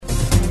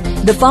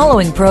The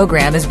following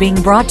program is being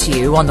brought to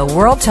you on the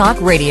World Talk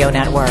Radio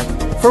Network.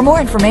 For more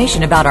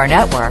information about our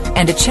network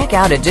and to check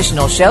out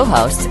additional show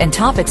hosts and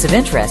topics of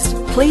interest,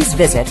 please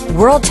visit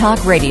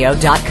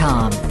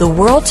worldtalkradio.com. The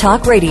World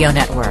Talk Radio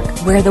Network,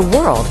 where the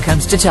world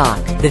comes to talk.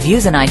 The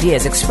views and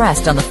ideas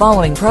expressed on the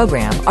following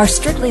program are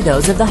strictly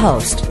those of the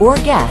host or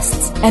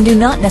guests and do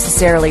not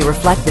necessarily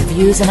reflect the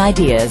views and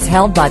ideas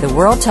held by the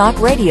World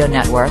Talk Radio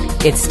Network,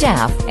 its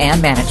staff,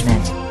 and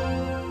management.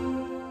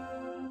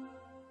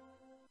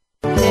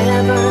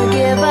 Never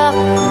give up,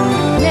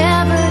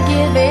 never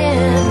give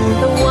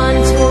in. The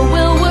ones who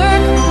will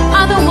work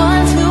are the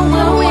ones who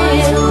will win.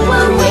 Create the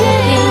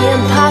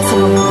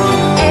impossible,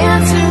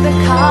 answer the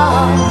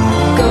call.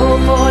 Go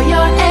for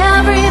your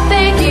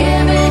everything,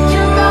 give it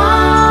your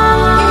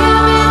all.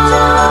 Give it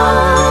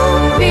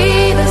all.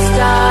 Be the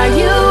star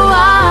you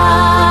are.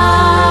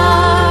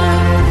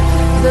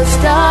 The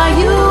star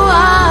you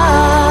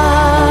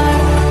are.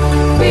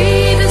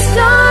 Be the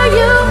star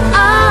you are.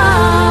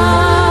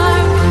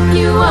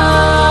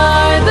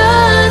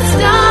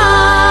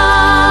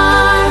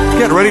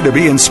 Get ready to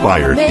be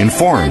inspired,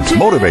 informed,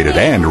 motivated,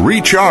 and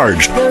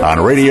recharged on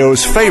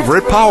radio's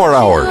favorite power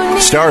hour,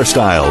 Star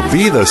Style,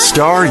 Be the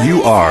Star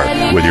You Are,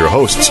 with your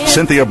hosts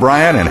Cynthia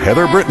Brian and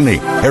Heather Brittany.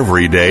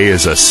 Every day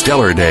is a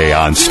stellar day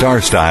on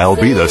Star Style,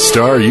 Be the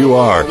Star You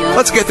Are.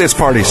 Let's get this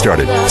party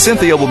started.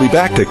 Cynthia will be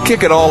back to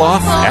kick it all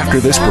off after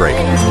this break.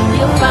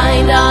 You'll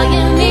find all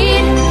you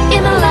need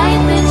in the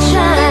light that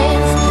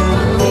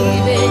shines.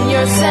 Believe in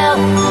yourself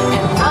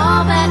and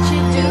all that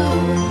you do.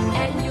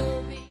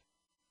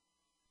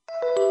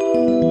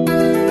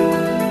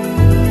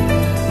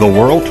 The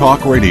World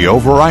Talk Radio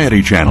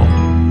Variety Channel.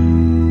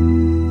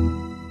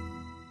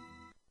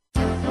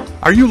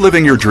 Are you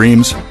living your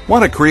dreams?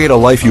 Want to create a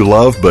life you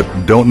love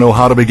but don't know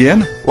how to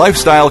begin?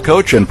 Lifestyle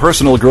coach and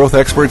personal growth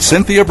expert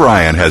Cynthia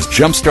Brian has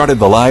jump-started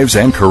the lives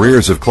and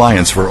careers of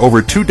clients for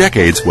over 2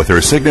 decades with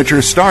her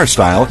signature Star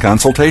Style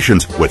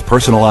consultations with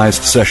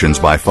personalized sessions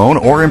by phone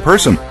or in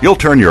person. You'll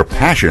turn your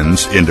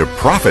passions into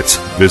profits.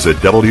 Visit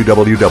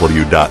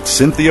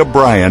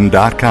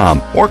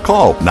www.cynthiabrian.com or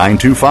call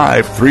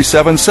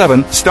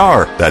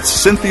 925-377-STAR.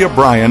 That's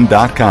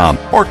cynthiabrian.com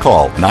or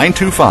call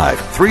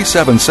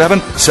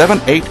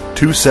 925-377-7827.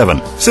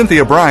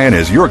 Cynthia Brian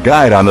is your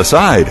guide on the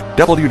side.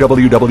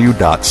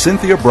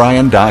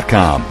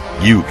 www.cynthiabrian.com.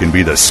 You can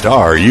be the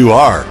star you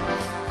are.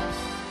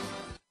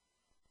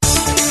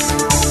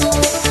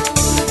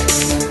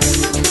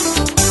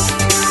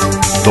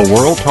 The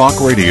World Talk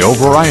Radio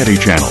Variety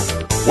Channel,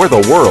 where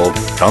the world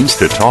comes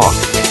to talk.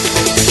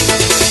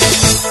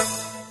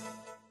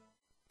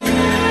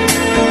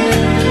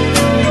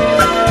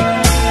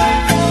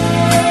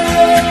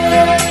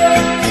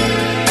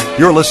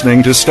 You're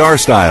listening to Star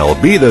Style,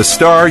 Be the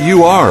Star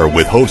You Are,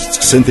 with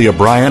hosts Cynthia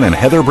Brian and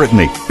Heather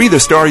Brittany. Be the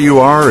Star You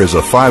Are is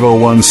a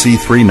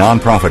 501c3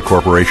 nonprofit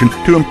corporation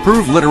to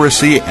improve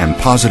literacy and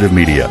positive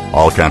media.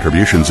 All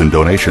contributions and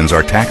donations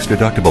are tax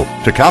deductible.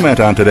 To comment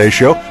on today's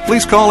show,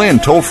 please call in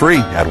toll-free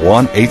at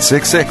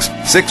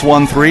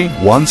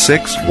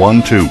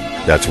 1-866-613-1612.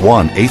 That's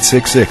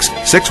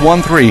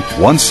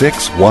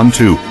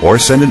 1-866-613-1612. Or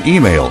send an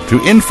email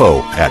to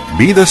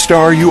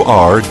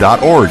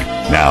info@bethestaryouare.org.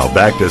 Now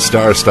back to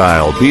Star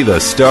Style, Be the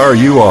Star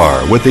You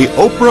Are, with the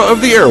Oprah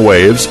of the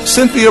airwaves,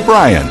 Cynthia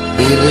Brian.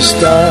 Be the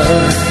star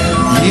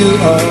you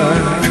are.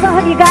 So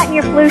have you gotten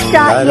your flu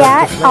shot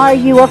yet? Are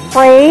you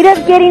afraid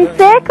of getting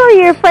sick, or are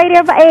you afraid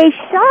of a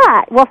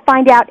shot? We'll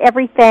find out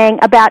everything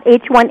about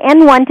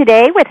H1N1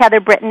 today with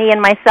Heather Brittany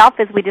and myself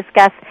as we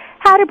discuss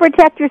how to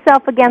protect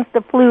yourself against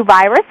the flu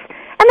virus.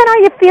 And then, are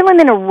you feeling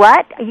in a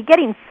rut? Are you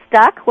getting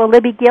stuck? Well,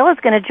 Libby Gill is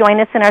going to join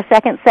us in our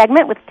second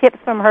segment with tips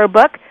from her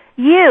book,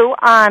 You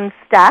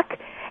Unstuck.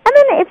 And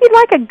then if you'd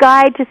like a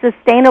guide to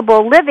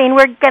sustainable living,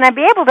 we're going to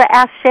be able to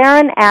ask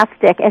Sharon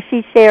Astyk as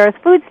she shares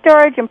food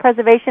storage and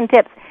preservation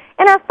tips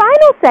in our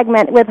final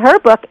segment with her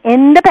book,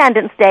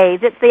 Independence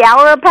Days. It's the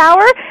hour of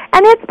power,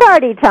 and it's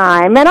party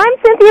time. And I'm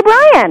Cynthia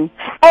Brian.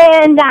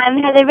 And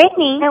I'm Heather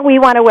Brittany. And we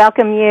want to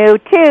welcome you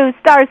to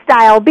Star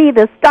Style, Be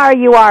the Star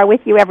You Are,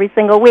 with you every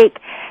single week.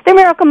 The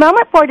Miracle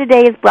Moment for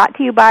today is brought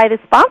to you by the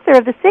sponsor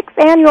of the 6th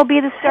Annual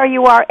Be the Star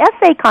You Are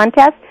essay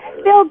contest,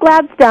 Bill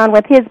Gladstone,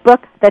 with his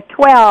book, The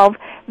 12.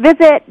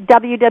 Visit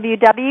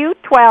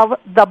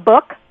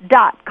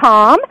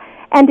www.12thebook.com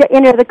and to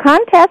enter the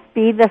contest,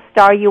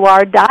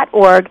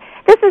 bethestaryouare.org.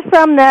 This is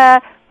from the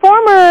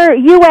former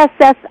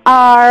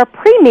USSR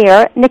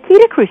Premier,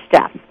 Nikita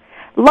Khrushchev.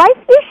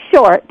 Life is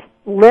short,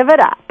 live it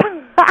up.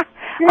 I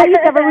used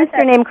to have a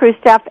rooster named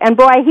Khrushchev, and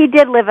boy, he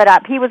did live it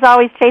up. He was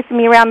always chasing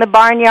me around the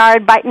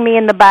barnyard, biting me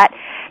in the butt.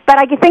 But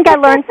I think I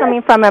learned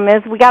something from him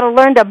is we got to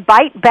learn to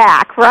bite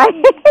back, right?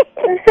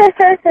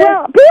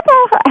 Well,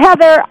 people,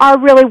 Heather, are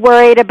really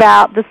worried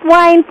about the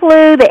swine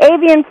flu, the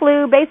avian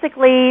flu,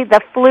 basically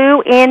the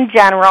flu in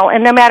general.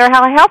 And no matter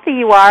how healthy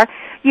you are,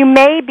 you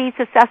may be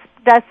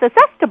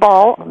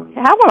susceptible.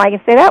 How am I going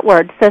to say that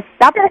word?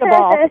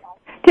 Susceptible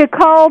to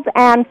colds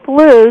and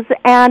flus,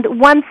 and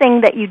one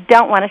thing that you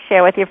don't want to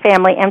share with your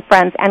family and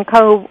friends and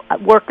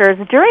co-workers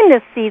during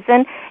this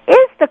season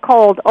is the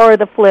cold or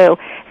the flu.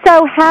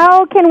 So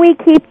how can we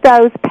keep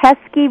those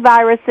pesky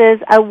viruses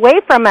away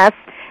from us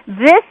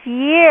this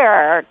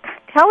year?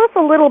 Tell us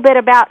a little bit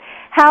about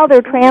how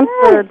they're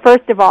transferred,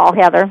 first of all,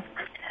 Heather.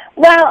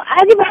 Well,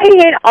 as you've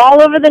heard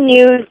all over the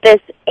news, this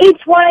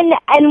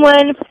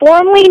H1N1,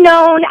 formerly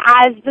known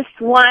as the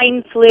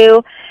swine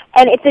flu,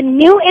 and it's a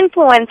new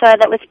influenza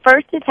that was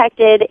first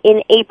detected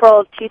in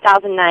April of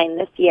 2009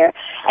 this year.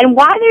 And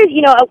why there's,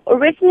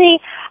 originally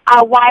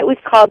why it was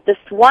called the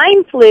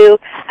swine flu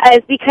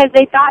is because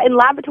they thought in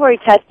laboratory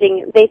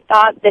testing, they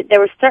thought that there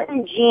were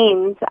certain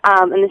genes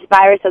in this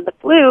virus of the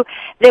flu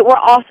that were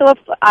also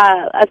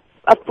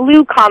a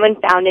flu common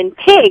found in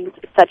pigs,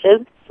 such as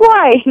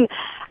swine.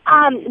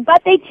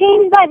 But they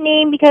changed that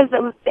name because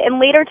in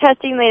later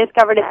testing they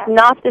discovered it's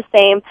not the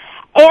same.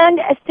 And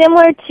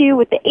similar to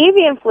with the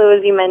avian flu,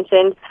 as you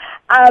mentioned,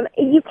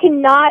 you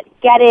cannot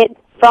get it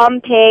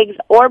from pigs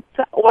or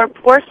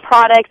pork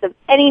products of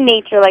any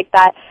nature like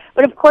that.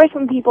 But of course,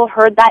 when people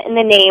heard that in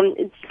the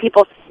name,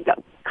 people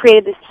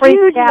created this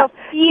huge fear.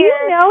 Do you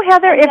know,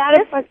 Heather, if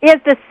this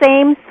is the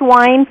same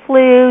swine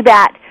flu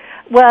that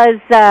was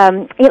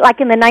like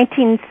in the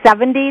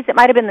 1970s, it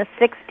might have been the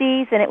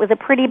 60s, and it was a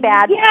pretty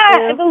bad flu.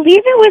 I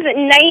believe it was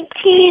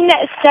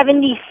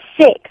 1976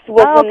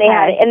 was when they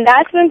had it. And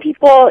that's when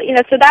people,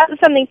 so that was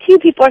something, too,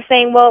 people are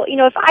saying, well,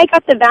 if I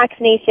got the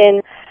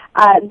vaccination,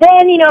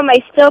 then, am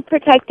I still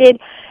protected?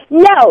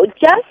 No,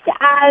 just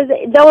as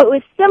though it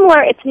was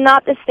similar, it's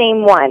not the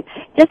same one.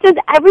 Just as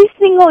every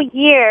single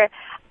year,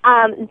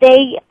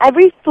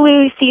 every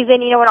flu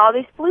season, when all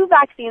these flu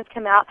vaccines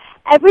come out,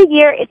 every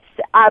year it's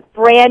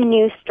brand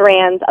new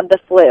strands of the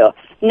flu.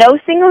 No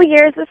single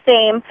year is the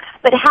same,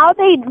 but how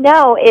they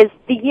know is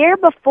the year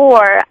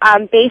before,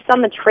 based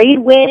on the trade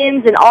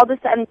winds and all this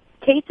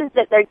cases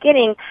that they're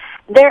getting,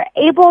 they're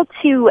able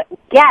to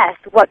guess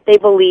what they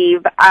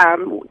believe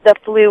the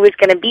flu is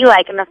going to be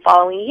like in the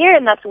following year,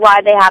 and that's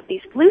why they have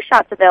these flu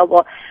shots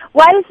available.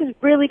 Why this has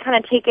really kind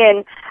of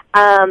taken,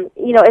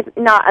 it's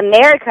not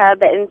America,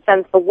 but in a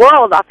sense the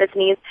world off its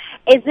knees,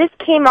 is this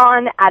came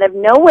on out of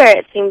nowhere,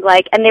 it seems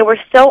like, and they were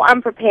so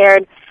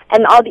unprepared,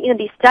 and all the,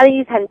 these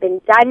studies hadn't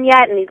been done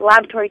yet, and these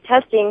laboratory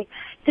testing.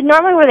 So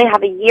normally where they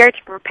have a year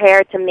to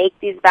prepare to make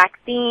these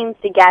vaccines,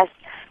 to guess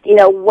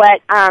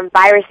what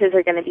viruses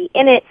are going to be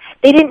in it.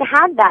 They didn't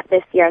have that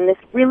this year, and this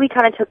really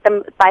kind of took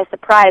them by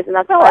surprise, and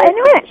that's why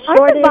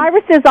aren't the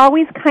viruses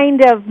always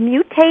kind of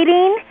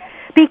mutating?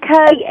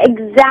 Because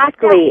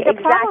exactly. The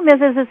problem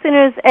is as soon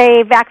as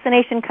a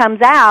vaccination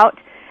comes out,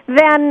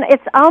 then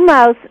it's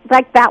almost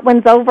like that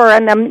one's over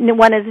and the new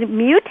one is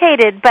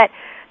mutated. But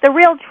the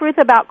real truth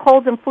about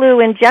colds and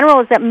flu in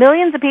general is that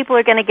millions of people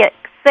are going to get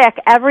sick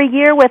every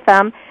year with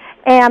them,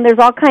 and there's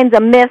all kinds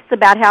of myths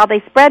about how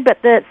they spread,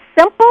 but the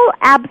simple,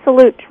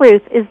 absolute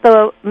truth is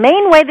the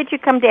main way that you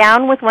come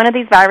down with one of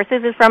these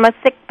viruses is from a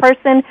sick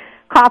person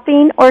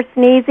coughing or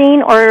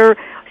sneezing or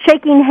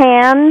shaking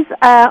hands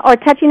or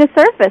touching a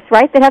surface,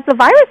 right, that has the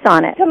virus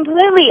on it.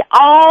 Completely,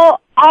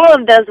 all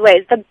of those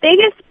ways. The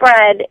biggest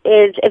spread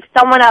is if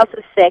someone else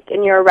is sick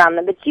and you're around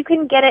them, but you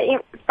can get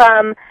it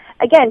from,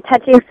 again,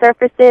 touching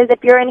surfaces,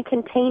 if you're in a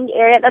contained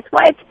area. That's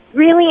why it's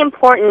really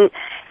important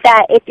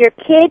that if your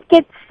kid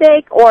gets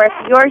sick or if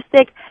you're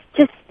sick,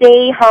 to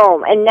stay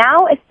home. And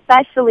now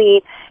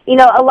especially,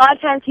 a lot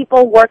of times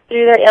people work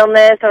through their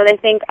illness or they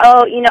think,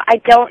 I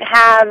don't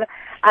have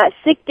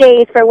sick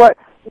days for work.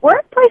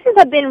 Workplaces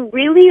have been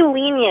really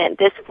lenient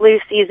this flu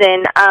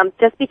season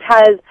just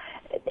because,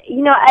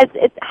 as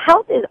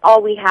health is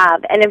all we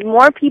have. And if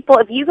more people,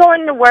 if you go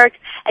into work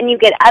and you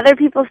get other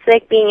people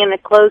sick being in a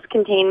closed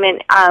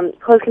contained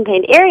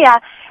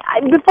area,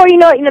 before you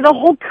know it, the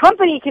whole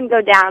company can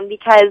go down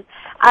because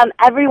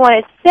everyone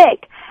is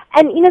sick.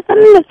 And,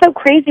 something that's so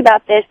crazy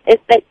about this is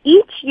that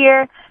each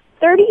year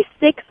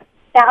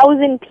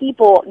 36,000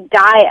 people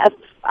die of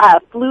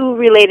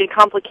flu-related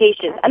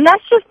complications, and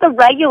that's just the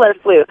regular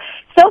flu.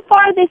 So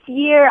far this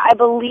year, I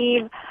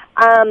believe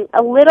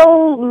a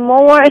little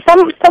more,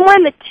 somewhere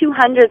in the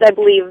 200s, I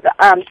believe,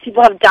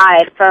 people have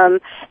died from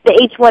the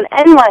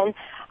H1N1,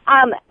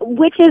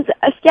 which is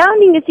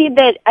astounding to see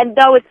that, and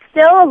though it's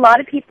still a lot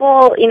of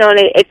people, and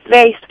it's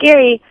very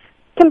scary,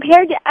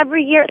 compared to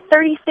every year,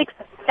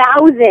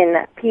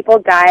 36,000 people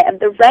die of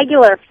the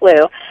regular flu.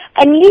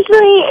 And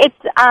usually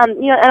it's,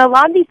 and a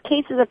lot of these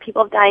cases of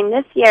people dying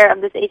this year of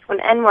this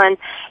H1N1,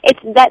 it's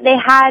that they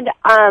had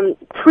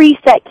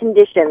preset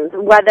conditions,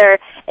 whether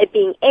it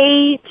being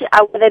age,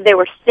 whether they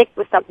were sick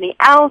with something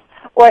else,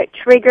 or it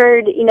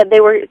triggered, they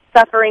were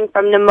suffering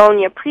from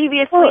pneumonia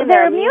previously. Well,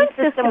 their immune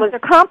system was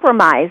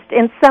compromised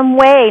in some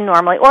way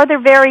normally, or they're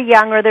very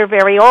young or they're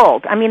very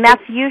old. I mean,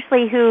 that's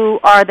usually who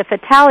are the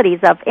fatalities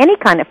of any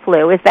kind of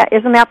flu.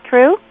 Isn't that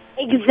true?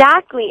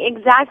 Exactly. And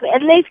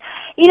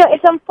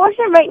it's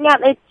unfortunate right now.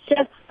 It's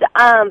just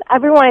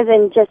everyone is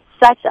in just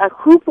such a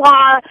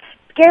hoopla.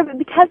 scared, but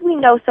because we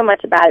know so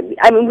much about it,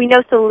 I mean, we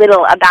know so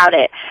little about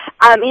it.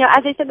 You know,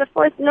 as I said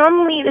before,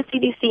 normally the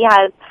CDC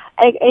has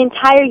an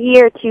entire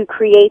year to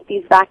create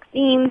these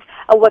vaccines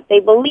of what they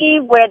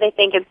believe, where they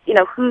think it's, you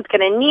know, who's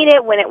going to need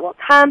it, when it will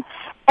come.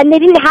 And they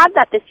didn't have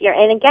that this year.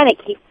 And again,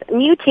 it keeps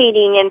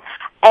mutating,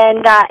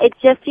 and it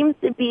just seems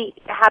to be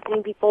happening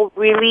to people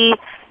really,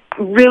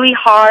 really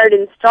hard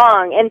and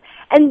strong.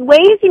 And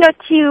ways, you know,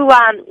 to,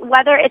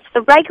 whether it's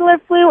the regular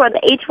flu or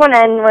the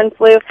H1N1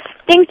 flu,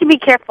 things to be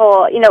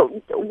careful, you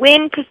know,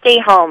 when to stay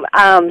home.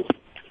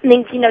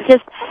 Things, you know,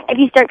 just if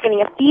you start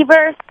getting a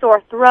fever,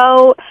 sore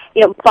throat,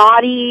 you know,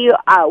 body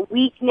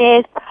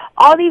weakness,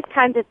 all these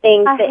kinds of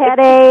things. A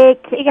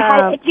headache,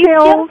 if you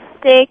feel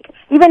sick.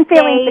 Even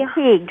feeling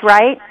fatigued,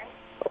 right?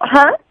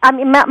 Huh? I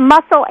mean,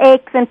 muscle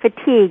aches and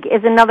fatigue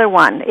is another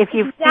one. If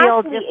you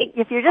feel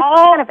if you're just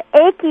kind of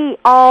achy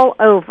all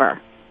over.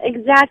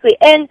 Exactly.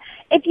 And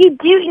if you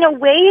do, you know,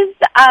 ways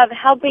of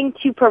helping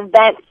to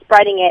prevent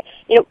spreading it,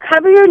 you know,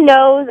 cover your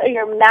nose or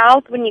your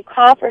mouth when you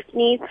cough or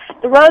sneeze,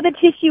 throw the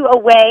tissue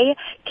away,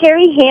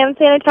 carry hand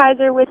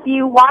sanitizer with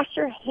you, wash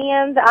your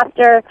hands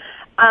after,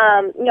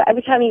 you know,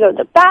 every time you go to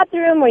the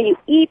bathroom or you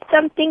eat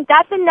something.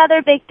 That's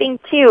another big thing,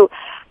 too.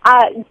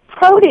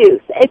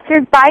 Produce. If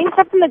you're buying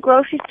stuff from the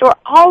grocery store,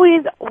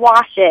 always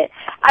wash it.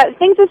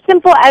 Things as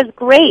simple as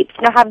grapes,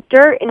 you know, have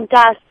dirt and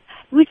dust.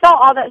 We saw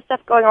all that stuff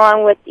going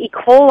on with E.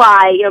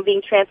 coli, you know,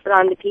 being transferred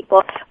on to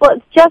people. Well,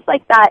 it's just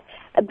like that,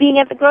 being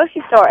at the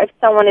grocery store if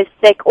someone is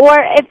sick, or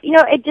if, you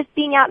know, it just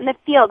being out in the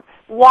field.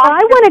 I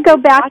want to go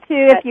back to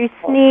if you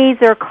sneeze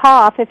or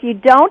cough. If you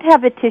don't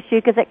have a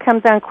tissue because it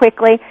comes on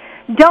quickly,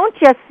 don't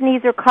just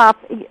sneeze or cough.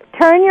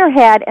 Turn your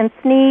head and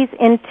sneeze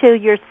into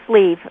your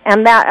sleeve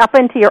and that up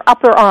into your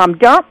upper arm.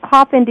 Don't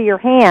cough into your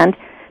hand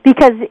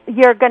because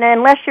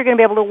unless you're going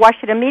to be able to wash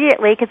it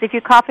immediately, because if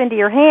you cough into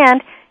your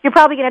hand, you're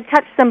probably going to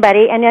touch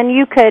somebody and then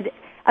you could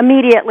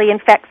immediately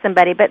infect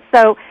somebody. But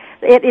so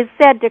it is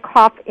said to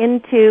cough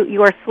into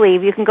your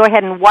sleeve. You can go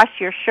ahead and wash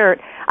your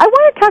shirt. I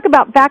want to talk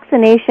about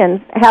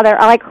vaccinations, Heather,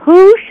 like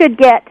who should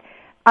get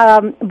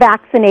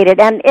vaccinated.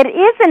 And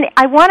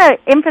I want to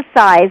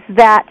emphasize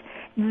that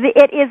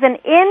it is an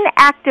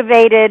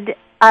inactivated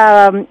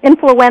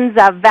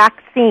influenza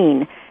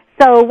vaccine.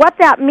 So what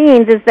that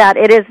means is that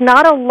it is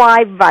not a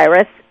live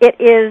virus. It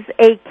is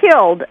a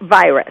killed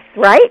virus,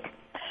 right?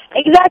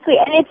 Exactly,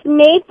 and it's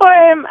made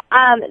from,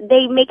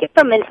 they make it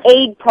from an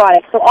egg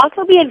product. So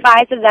also be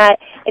advised of that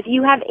if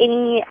you have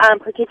any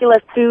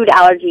particular food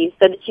allergies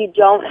so that you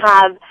don't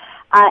have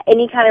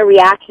any kind of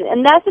reaction.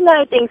 And that's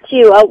another thing,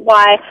 too,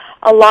 why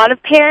a lot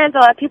of parents, a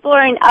lot of people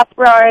are in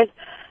uproars.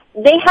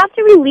 They have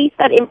to release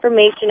that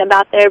information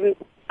about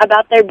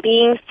their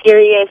being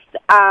serious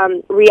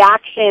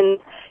reactions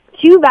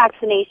to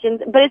vaccinations,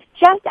 but it's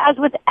just as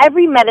with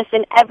every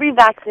medicine, every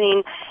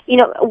vaccine, you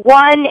know,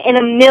 1 in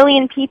a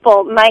million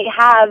people might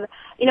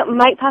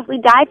possibly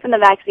die from the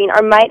vaccine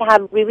or might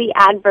have really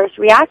adverse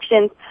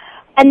reactions.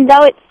 And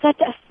though it's such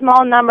a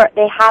small number,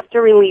 they have to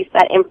release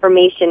that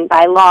information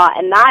by law,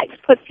 and that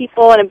puts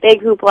people in a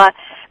big hoopla.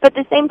 But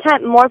at the same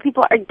time, more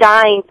people are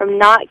dying from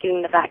not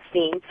getting the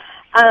vaccine.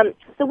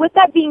 So with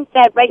that being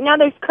said, right now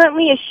there's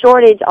currently a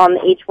shortage on the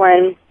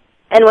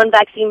H1N1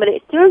 vaccine, but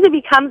as soon as it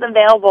becomes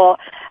available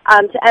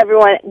to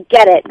everyone,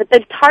 get it. But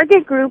the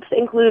target groups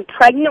include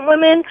pregnant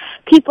women,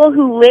 people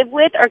who live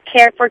with or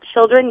care for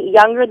children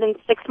younger than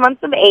 6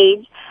 months of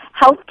age,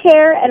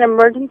 healthcare and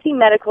emergency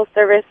medical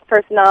service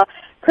personnel,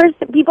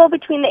 people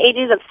between the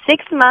ages of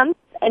 6 months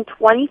and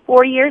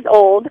 24 years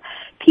old,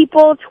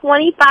 people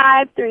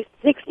 25 through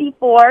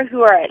 64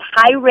 who are at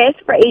high risk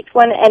for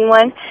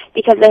H1N1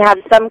 because they have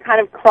some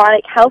kind of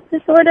chronic health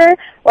disorder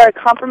or a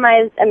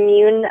compromised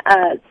immune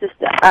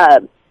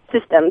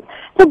systems.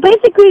 So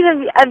basically,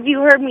 as you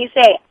heard me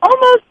say,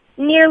 almost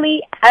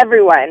nearly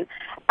everyone.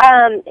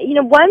 You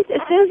know,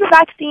 as soon as the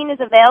vaccine is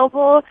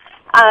available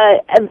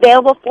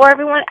for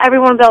everyone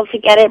will be able to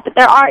get it. But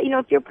there are, you know,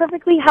 if you're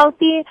perfectly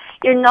healthy,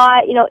 you're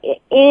not, you know,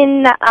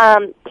 in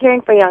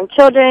caring for young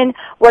children,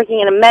 working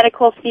in a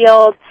medical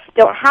field,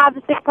 don't have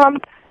the sick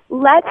problems,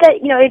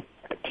 you know, it's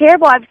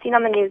terrible. I've seen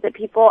on the news that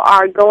people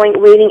are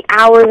waiting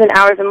hours and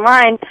hours in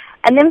line,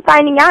 and then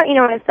finding out, you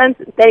know, in a sense,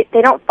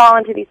 they don't fall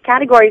into these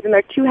categories and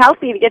they're too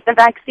healthy to get the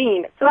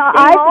vaccine. So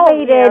I've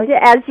waited,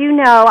 as you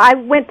know, I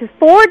went to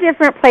 4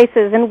 different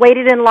places and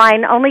waited in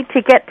line only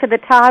to get to the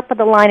top of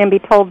the line and be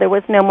told there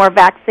was no more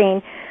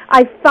vaccine.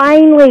 I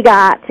finally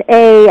got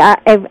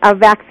a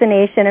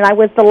vaccination, and I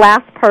was the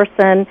last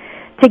person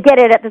to get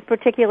it at this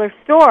particular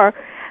store.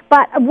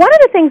 But one of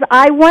the things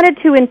I wanted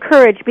to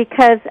encourage,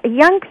 because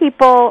young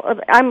people,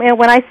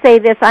 when I say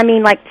this, I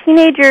mean like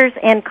teenagers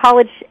and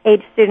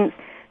college-age students,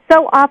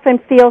 so often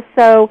feel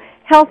so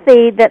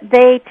healthy that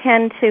they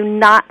tend to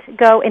not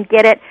go and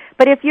get it.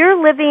 But if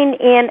you're living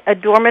in a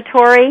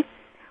dormitory,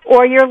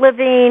 or you're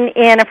living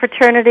in a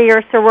fraternity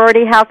or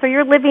sorority house, or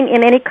you're living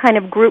in any kind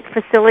of group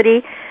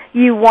facility,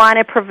 you want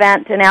to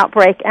prevent an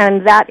outbreak,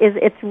 and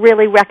it's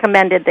really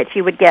recommended that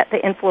you would get the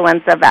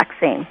influenza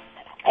vaccine.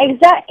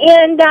 Exactly,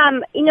 and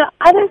you know,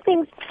 other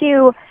things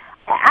too.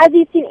 as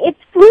you've seen, it's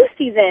flu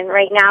season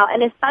right now,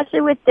 and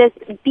especially with this,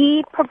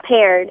 be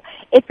prepared.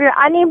 If you're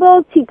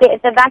unable to get,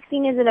 if the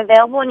vaccine isn't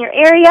available in your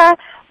area,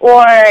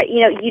 or,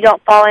 you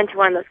don't fall into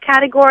one of those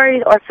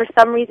categories, or for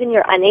some reason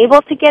you're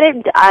unable to get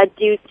it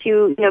due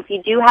to, if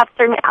you do have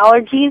certain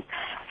allergies,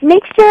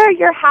 make sure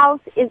your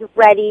house is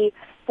ready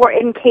for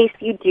in case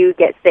you do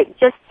get sick.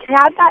 Just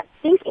have that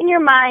think in your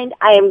mind,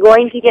 I am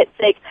going to get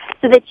sick,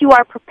 so that you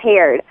are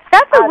prepared.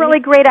 That's a really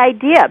great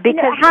idea,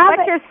 because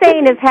what you're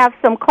saying is have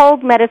some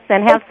cold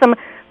medicine, have some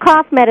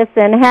cough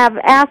medicine, have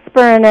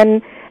aspirin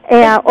and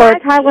or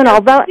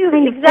Tylenol, those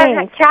kind of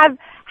things.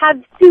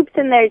 Have soups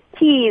in there,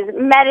 teas,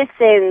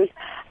 medicines,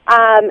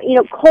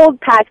 cold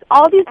packs,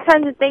 all these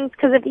kinds of things,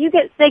 because if you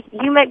get sick,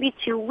 you might be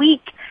too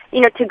weak,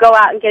 to go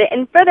out and get it.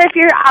 And further, if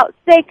you're out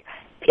sick,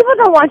 people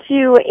don't want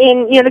you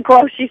in, the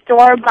grocery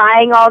store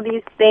buying all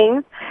these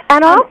things.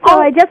 And also,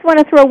 I just want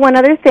to throw one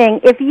other thing.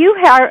 If you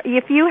have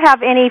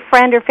any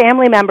friend or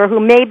family member who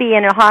may be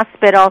in a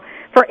hospital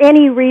for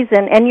any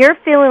reason, and you're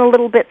feeling a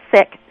little bit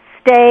sick,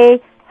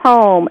 stay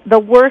home. The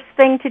worst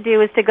thing to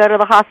do is to go to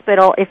the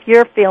hospital if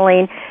you're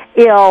feeling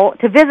ill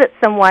to visit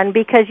someone,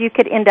 because you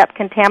could end up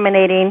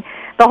contaminating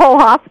the whole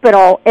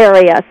hospital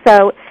area.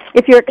 So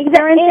if you're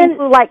experiencing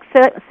flu-like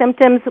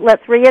symptoms,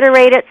 let's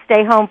reiterate it.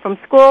 Stay home from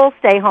school,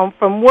 stay home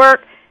from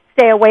work,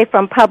 stay away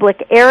from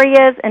public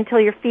areas until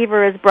your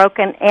fever is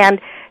broken and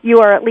you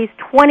are at least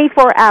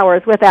 24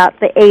 hours without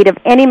the aid of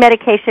any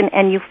medication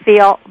and you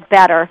feel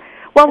better.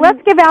 Well,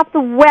 let's give out the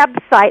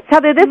websites.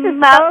 Heather, this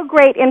is so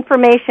great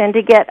information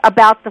to get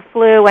about the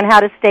flu and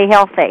how to stay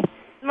healthy.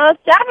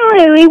 Most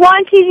definitely. We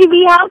want you to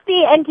be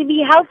healthy and to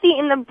be healthy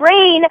in the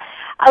brain.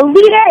 A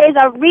leader is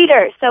a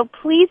reader. So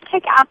please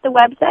check out the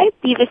website,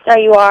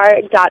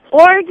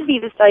 bethestaryouare.org,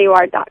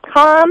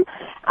 bethestaryouare.com.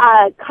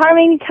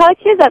 Carmony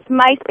Clutches, that's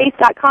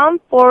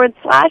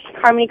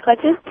myspace.com/Carmony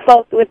Clutches,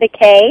 both with a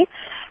K.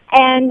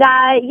 And,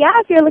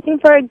 if you're looking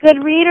for a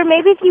good read, or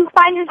maybe if you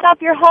find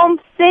yourself you're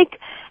homesick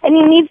and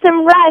you need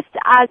some rest,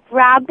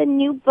 grab the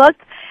new book,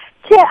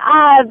 Be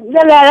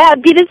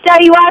the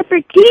Star You Are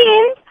for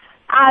Teens.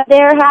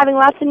 They're having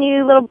lots of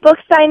new little book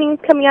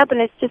signings coming up, and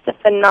it's just a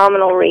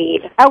phenomenal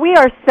read. We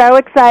are so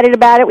excited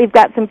about it. We've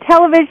got some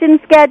television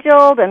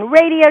scheduled and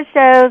radio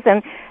shows,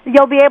 and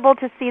you'll be able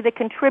to see the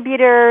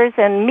contributors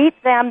and meet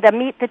them, to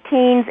meet the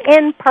teens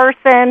in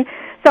person.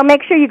 So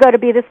make sure you go to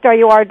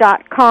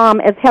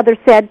BeTheStarYouAre.com. As Heather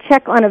said,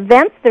 check on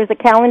events. There's a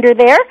calendar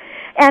there.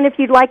 And if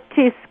you'd like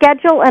to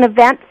schedule an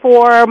event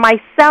for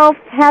myself,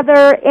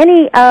 Heather,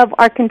 any of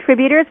our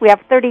contributors, we have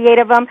 38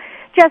 of them,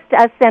 just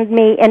send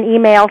me an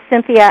email,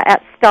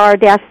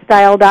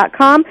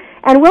 Cynthia@star-style.com,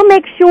 and we'll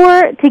make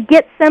sure to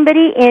get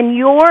somebody in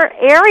your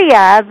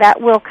area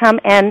that will come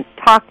and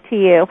talk to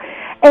you.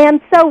 And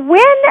so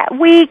when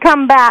we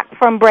come back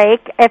from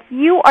break, if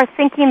you are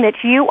thinking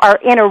that you are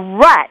in a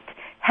rut,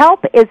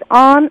 help is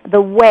on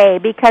the way,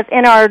 because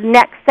in our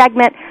next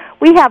segment,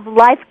 we have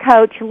life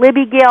coach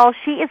Libby Gill.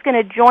 She is going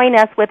to join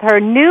us with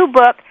her new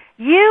book,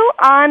 You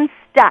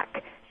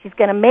Unstuck. She's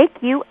going to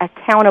make you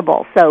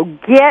accountable, so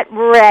get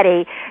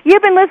ready.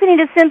 You've been listening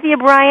to Cynthia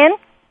Brian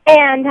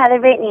and Heather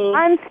Brittany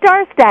on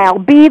Star Style.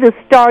 Be the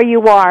star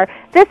you are.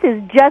 This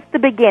is just the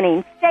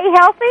beginning. Stay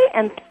healthy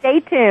and stay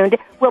tuned.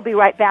 We'll be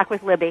right back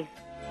with Libby.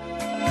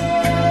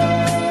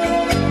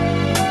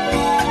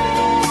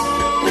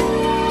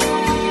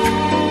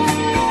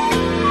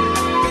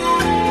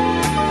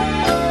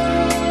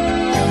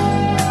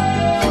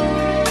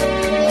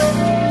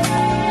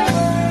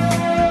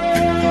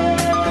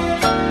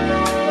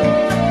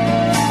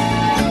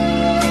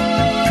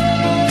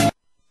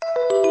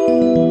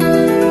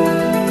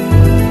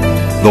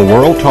 The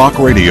World Talk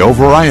Radio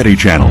Variety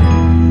Channel.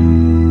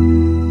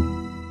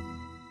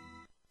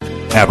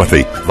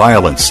 Apathy,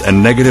 violence,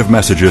 and negative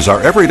messages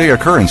are everyday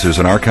occurrences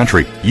in our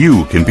country.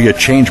 You can be a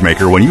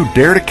changemaker when you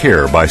dare to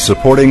care by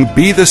supporting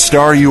Be the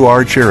Star You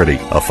Are charity,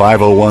 a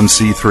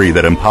 501c3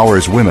 that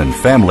empowers women,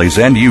 families,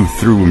 and youth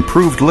through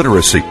improved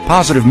literacy,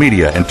 positive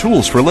media, and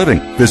tools for living.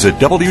 Visit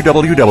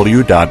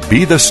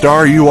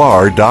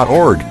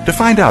www.bethestaryouare.org to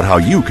find out how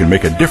you can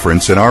make a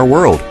difference in our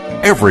world.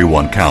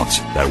 Everyone counts.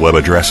 That web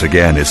address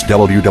again is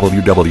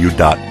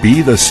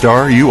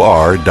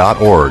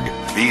www.bethestaryouare.org.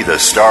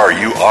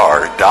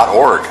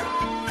 bethestaryouare.org.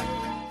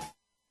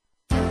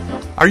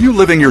 Are you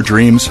living your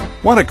dreams?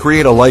 Want to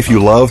create a life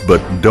you love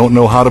but don't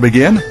know how to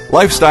begin?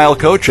 Lifestyle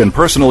coach and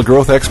personal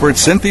growth expert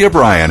Cynthia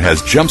Brian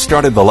has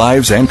jump-started the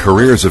lives and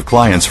careers of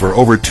clients for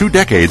over 2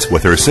 decades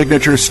with her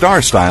signature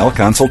Star Style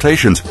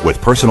consultations.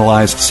 With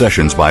personalized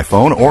sessions by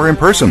phone or in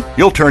person,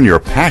 you'll turn your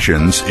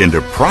passions into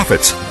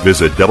profits.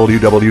 Visit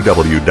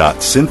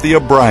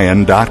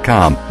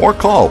www.cynthiabrian.com or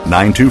call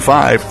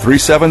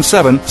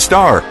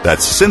 925-377-STAR.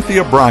 That's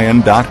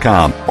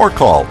cynthiabrian.com or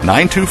call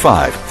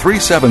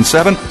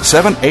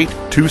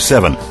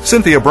 925-377-7827.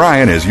 Cynthia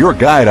Brian is your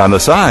guide on the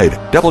side.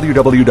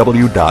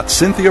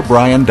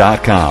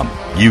 www.cynthiabrian.com.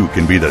 You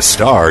can be the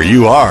star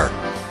you are.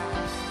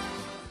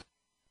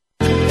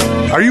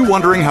 Are you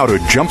wondering how to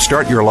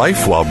jumpstart your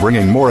life while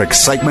bringing more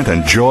excitement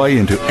and joy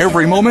into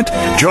every moment?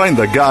 Join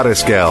the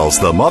Goddess Gals,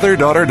 the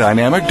mother-daughter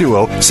dynamic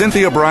duo,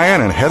 Cynthia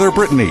Brian and Heather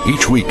Brittany,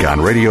 each week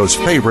on radio's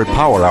favorite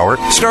power hour,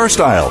 Star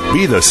Style.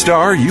 Be the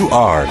star you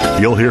are.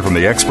 You'll hear from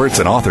the experts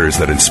and authors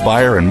that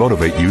inspire and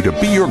motivate you to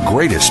be your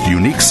greatest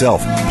unique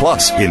self.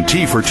 Plus, in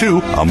Tea for Two,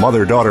 a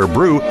mother-daughter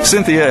brew,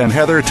 Cynthia and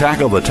Heather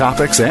tackle the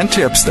topics and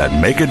tips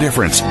that make a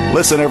difference.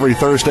 Listen every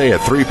Thursday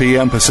at 3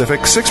 p.m.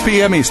 Pacific, 6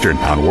 p.m. Eastern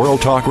on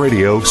World Talk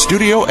Radio,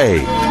 Studio A.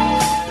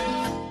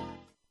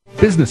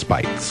 Business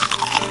Bites.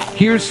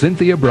 Here's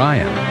Cynthia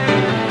Brian.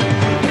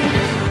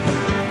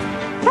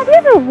 Have you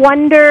ever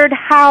wondered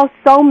how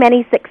so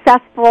many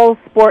successful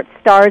sports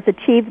stars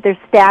achieve their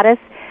status?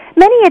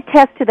 Many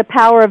attest to the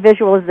power of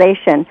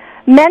visualization.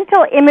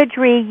 Mental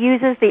imagery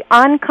uses the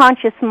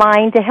unconscious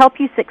mind to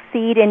help you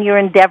succeed in your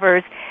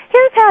endeavors.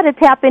 Here's how to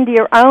tap into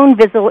your own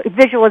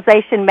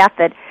visualization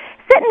method.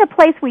 Sit in a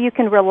place where you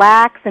can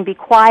relax and be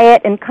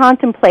quiet and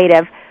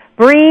contemplative.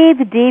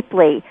 Breathe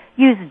deeply.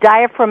 Use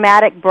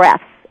diaphragmatic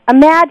breaths.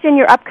 Imagine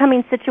your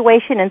upcoming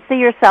situation and see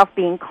yourself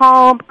being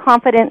calm,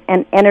 confident,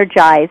 and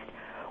energized.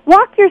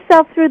 Walk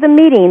yourself through the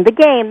meeting, the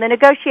game, the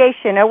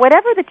negotiation, or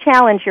whatever the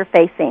challenge you're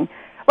facing.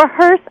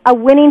 Rehearse a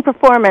winning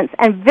performance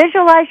and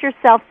visualize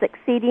yourself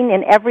succeeding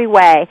in every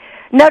way.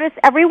 Notice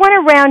everyone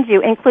around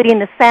you, including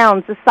the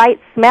sounds, the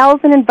sights, smells,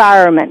 and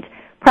environment.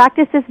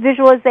 Practice this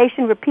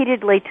visualization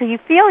repeatedly till you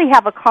feel you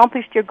have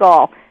accomplished your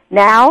goal.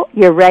 Now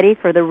you're ready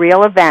for the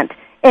real event.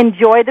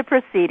 Enjoy the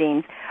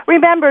proceedings.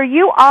 Remember,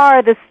 you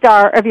are the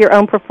star of your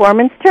own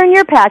performance. Turn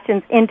your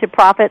passions into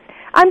profits.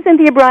 I'm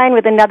Cynthia Brian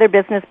with another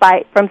Business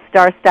Bite from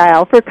Star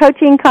Style. For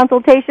coaching,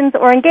 consultations,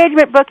 or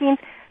engagement bookings,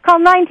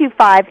 call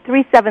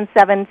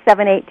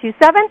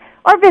 925-377-7827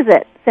 or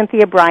visit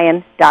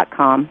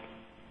CynthiaBrian.com.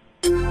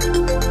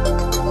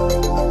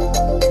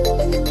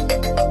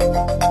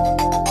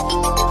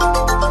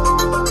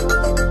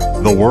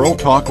 The World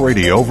Talk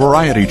Radio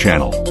Variety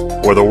Channel,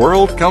 where the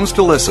world comes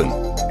to listen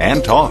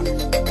and talk.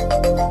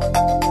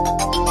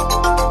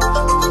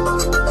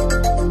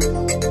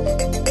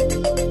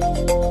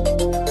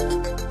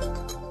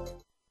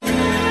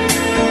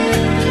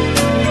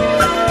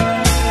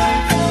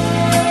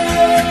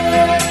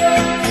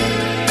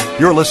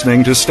 You're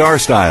listening to Star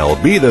Style,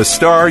 Be the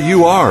Star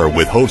You Are,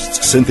 with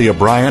hosts Cynthia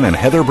Brian and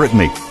Heather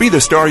Brittany. Be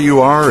the Star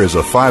You Are is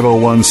a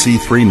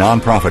 501c3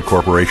 nonprofit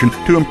corporation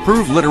to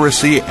improve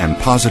literacy and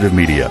positive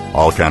media.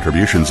 All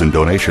contributions and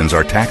donations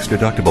are tax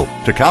deductible.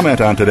 To comment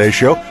on today's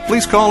show,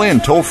 please call in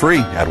toll-free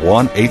at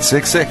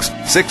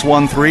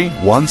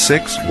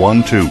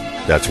 1-866-613-1612.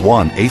 That's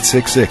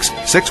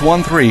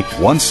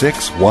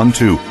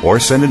 1-866-613-1612. Or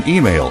send an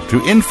email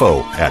to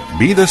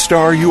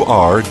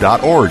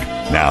info@bethestaryouare.org.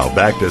 Now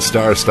back to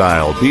Star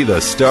Style, Be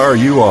the Star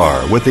You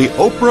Are, with the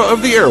Oprah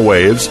of the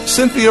airwaves,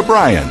 Cynthia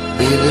Brian.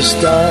 Be the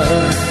star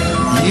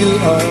you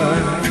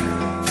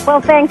are.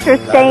 Well, thanks for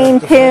staying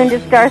tuned to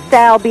Star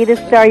Style, Be the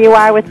Star You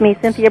Are with me,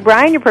 Cynthia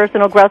Brian, your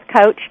personal growth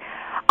coach.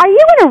 Are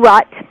you in a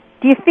rut?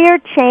 Do you fear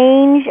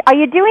change? Are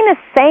you doing the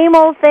same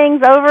old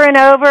things over and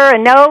over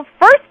and know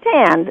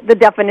firsthand the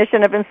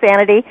definition of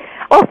insanity?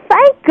 Well,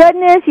 thank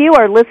goodness you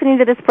are listening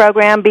to this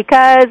program,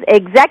 because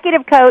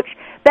executive coach,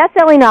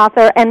 best-selling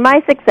author, and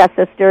my success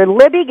sister,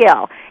 Libby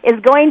Gill, is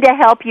going to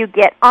help you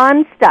get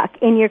unstuck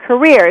in your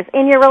careers,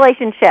 in your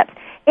relationships,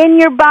 in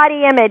your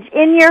body image,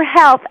 in your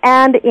health,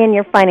 and in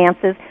your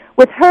finances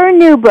with her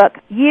new book,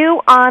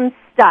 You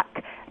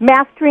Unstuck,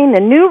 Mastering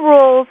the New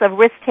Rules of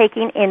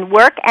Risk-Taking in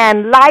Work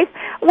and Life.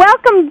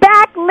 Welcome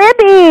back,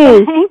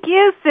 Libby. Thank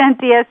you,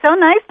 Cynthia. So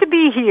nice to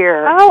be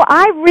here. Oh,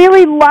 I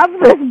really love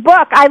this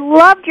book. I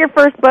loved your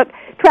first book,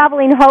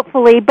 Traveling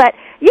Hopefully, but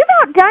you've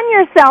outdone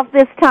yourself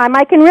this time.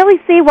 I can really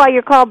see why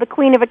you're called the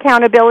Queen of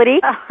Accountability.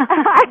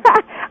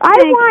 I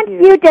want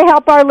you to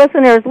help our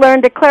listeners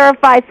learn to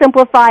clarify,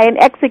 simplify, and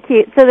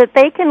execute so that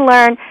they can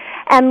learn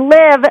and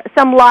live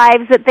some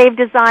lives that they've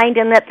designed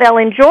and that they'll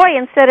enjoy,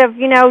 instead of,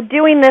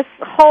 doing this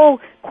whole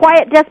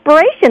quiet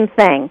desperation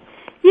thing.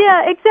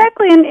 Yeah,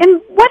 exactly.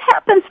 And what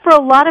happens for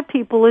a lot of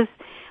people is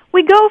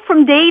we go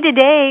from day to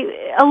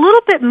day a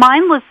little bit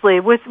mindlessly.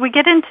 We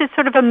get into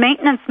sort of a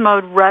maintenance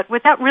mode rut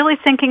without really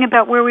thinking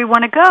about where we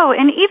want to go.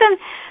 And even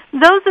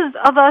those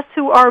of us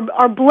who are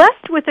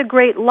blessed with a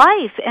great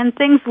life and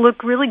things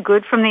look really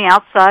good from the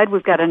outside,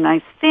 we've got a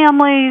nice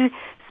family,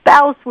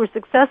 spouse, we're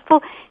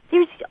successful,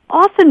 there's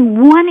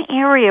often one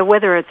area,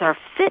 whether it's our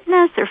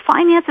fitness or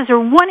finances, or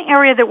one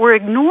area that we're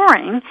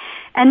ignoring.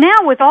 And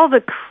now with all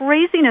the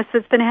craziness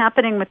that's been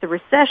happening with the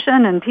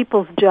recession and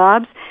people's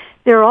jobs,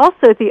 there are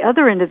also at the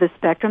other end of the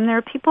spectrum, there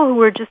are people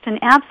who are just in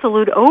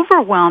absolute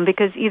overwhelm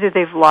because either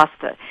they've lost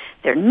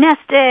their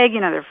nest egg,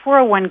 their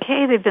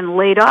 401k, they've been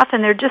laid off,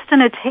 and they're just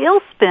in a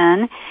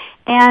tailspin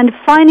and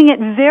finding it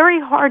very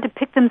hard to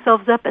pick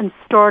themselves up and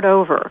start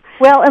over.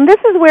 Well, and this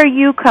is where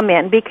you come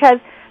in, because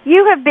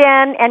you have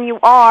been and you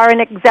are an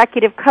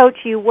executive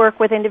coach. You work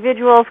with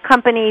individuals,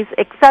 companies,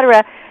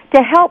 etc.,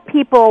 to help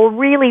people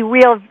really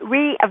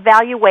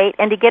reevaluate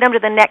and to get them to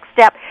the next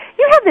step.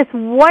 You have this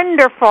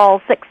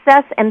wonderful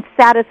success and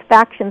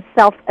satisfaction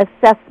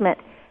self-assessment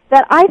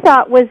that I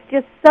thought was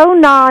just so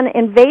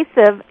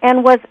non-invasive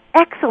and was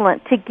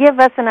excellent to give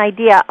us an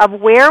idea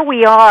of where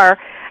we are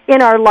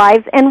in our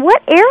lives and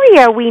what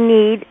area we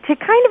need to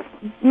kind of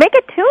make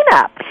a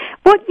tune-up.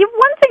 Well,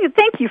 one thing,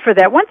 thank you for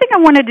that. One thing I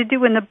wanted to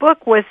do in the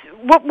book was,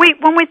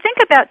 when we think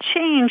about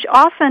change,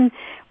 often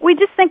we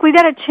just think we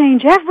got to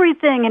change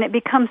everything, and it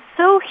becomes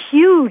so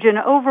huge and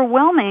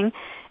overwhelming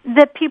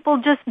that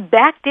people just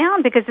back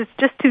down because it's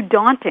just too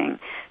daunting.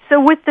 So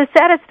with the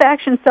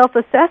satisfaction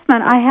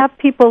self-assessment, I have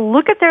people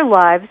look at their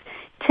lives,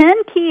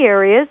 10 key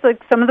areas,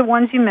 like some of the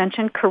ones you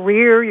mentioned,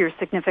 career, your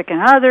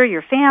significant other,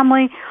 your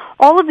family,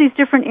 all of these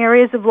different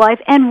areas of life,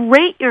 and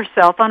rate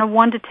yourself on a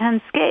 1 to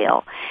 10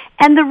 scale.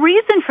 And the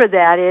reason for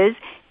that is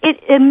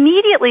it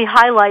immediately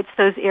highlights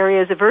those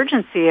areas of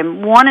urgency.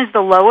 And 1 is the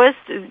lowest,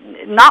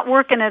 not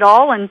working at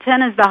all, and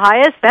 10 is the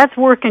highest. That's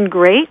working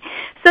great.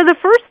 So the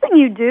first thing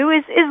you do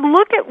is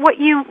look at what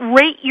you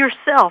rate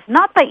yourself,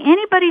 not by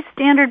anybody's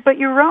standard but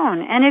your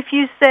own. And if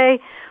you say,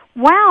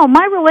 wow,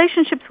 my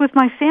relationships with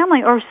my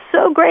family are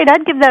so great,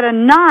 I'd give that a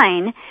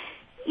 9,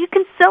 you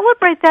can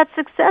celebrate that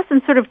success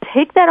and sort of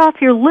take that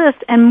off your list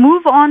and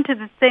move on to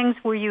the things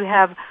where you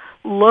have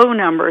low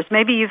numbers.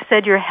 Maybe you've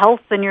said your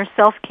health and your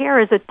self-care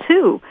is a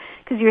 2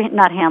 because you're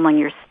not handling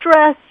your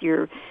stress,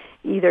 you're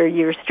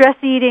stress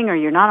eating or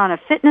you're not on a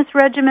fitness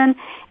regimen.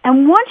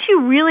 And once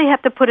you really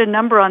have to put a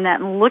number on that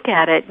and look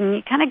at it and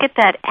you kind of get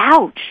that,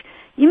 ouch,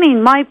 you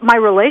mean my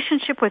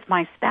relationship with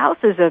my spouse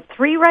is a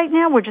 3 right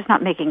now? We're just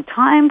not making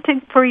time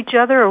for each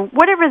other or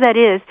whatever that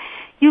is.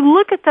 You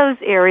look at those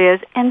areas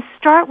and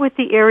start with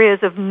the areas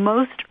of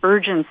most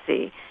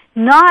urgency,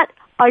 not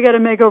I got to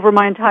make over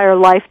my entire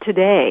life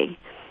today.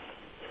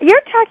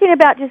 You're talking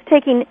about just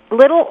taking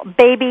little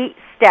baby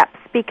steps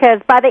because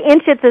by the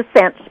inch it's a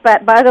cent,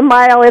 but by the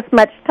mile it's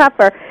much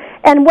tougher.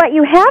 And what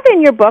you have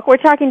in your book, we're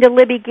talking to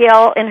Libby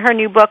Gill in her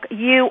new book,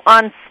 You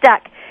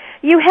Unstuck.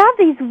 You have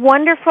these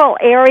wonderful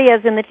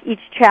areas in each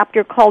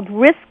chapter called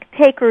Risk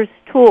Taker's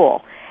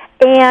Tool.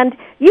 And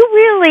you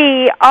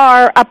really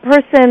are a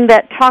person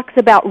that talks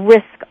about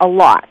risk a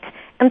lot.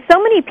 And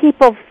so many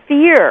people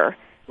fear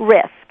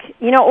risk,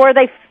 or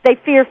they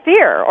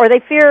fear, or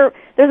they fear,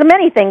 there's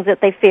many things that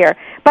they fear.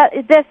 But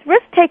this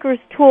Risk Taker's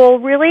Tool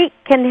really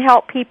can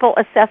help people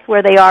assess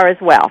where they are as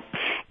well.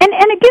 And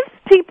it gives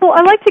people,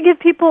 I like to give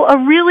people a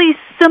really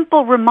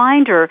simple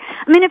reminder.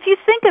 I mean, if you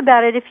think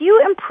about it, if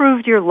you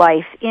improved your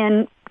life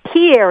in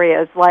key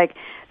areas like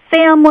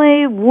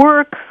family,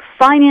 work,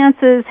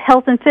 finances,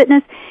 health and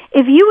fitness,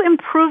 if you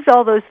improved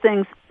all those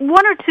things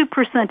 1 or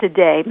 2% a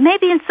day,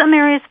 maybe in some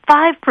areas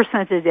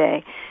 5% a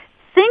day,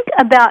 think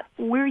about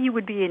where you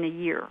would be in a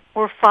year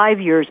or 5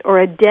 years or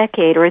a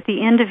decade or at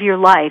the end of your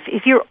life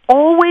if you're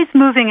always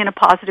moving in a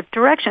positive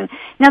direction.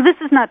 Now, this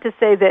is not to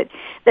say that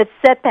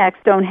setbacks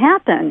don't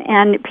happen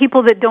and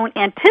people that don't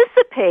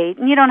anticipate,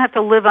 and you don't have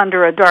to live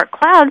under a dark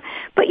cloud,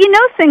 but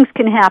things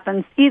can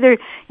happen. Either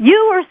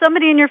you or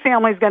somebody in your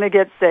family is going to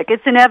get sick.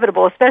 It's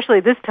inevitable, especially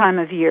this time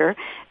of year.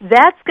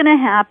 That's going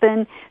to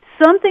happen.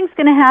 Something's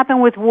going to happen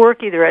with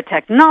work, either a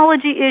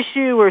technology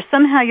issue or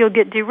somehow you'll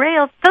get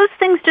derailed. Those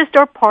things just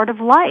are part of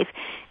life.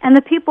 And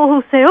the people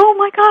who say, oh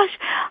my gosh,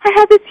 I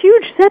had this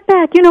huge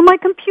setback, my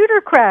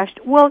computer crashed.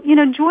 Well,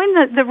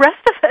 join the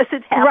rest of us.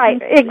 It happens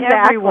to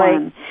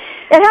everyone.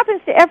 It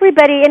happens to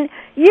everybody. And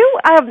you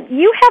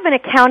have an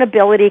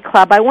accountability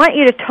club. I want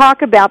you to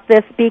talk about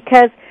this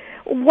because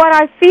what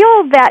I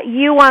feel that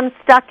You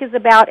Unstuck is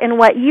about and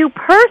what you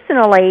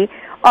personally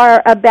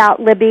are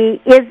about,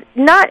 Libby, is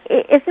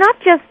it's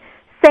not just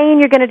saying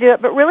you're going to do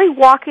it, but really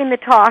walking the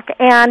talk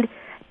and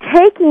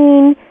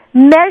taking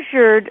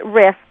measured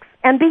risks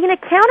and being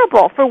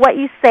accountable for what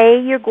you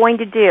say you're going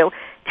to do.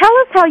 Tell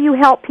us how you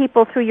help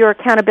people through your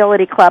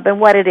accountability club and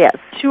what it is.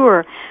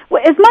 Sure.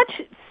 Well, as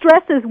much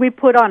stress as we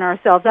put on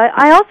ourselves,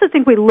 I also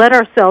think we let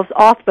ourselves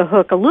off the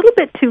hook a little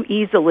bit too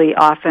easily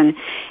often.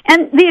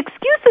 And the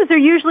excuses are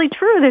usually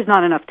true. There's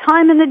not enough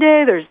time in the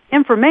day. There's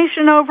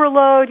information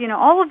overload,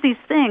 all of these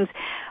things.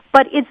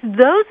 But it's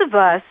those of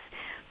us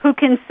who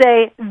can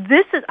say,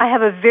 I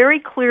have a very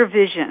clear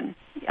vision.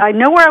 I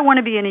know where I want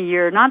to be in a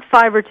year, not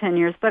 5 or 10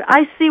 years, but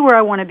I see where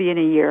I want to be in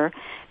a year.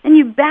 And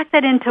you back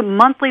that into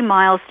monthly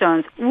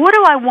milestones. What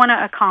do I want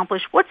to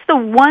accomplish? What's the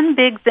one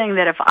big thing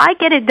that if I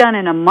get it done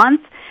in a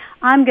month,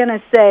 I'm going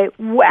to say,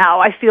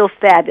 wow, I feel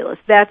fabulous.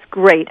 That's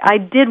great. I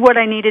did what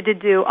I needed to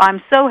do.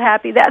 I'm so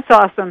happy. That's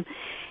awesome.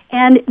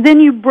 And then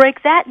you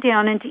break that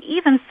down into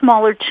even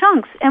smaller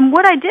chunks. And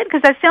what I did,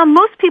 because I found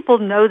most people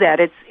know that.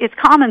 It's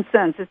common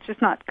sense. It's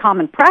just not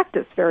common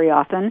practice very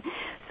often.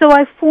 So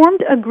I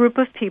formed a group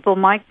of people,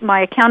 my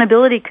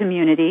accountability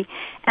community,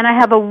 and I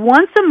have a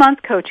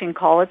once-a-month coaching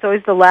call. It's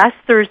always the last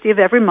Thursday of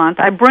every month.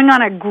 I bring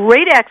on a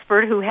great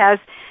expert who has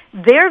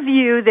their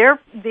view,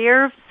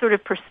 their sort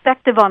of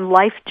perspective on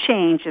life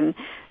change and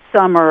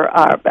Some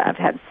I've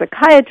had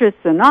psychiatrists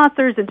and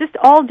authors and just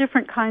all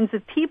different kinds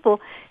of people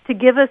to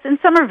give us, and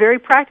some are very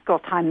practical,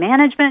 time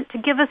management, to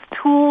give us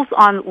tools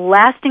on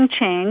lasting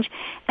change.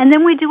 And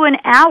then we do an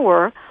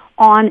hour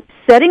on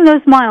setting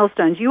those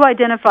milestones. You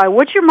identify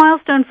what's your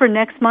milestone for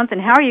next month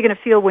and how are you going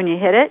to feel when you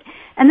hit it.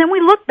 And then we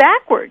look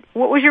backward.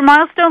 What was your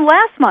milestone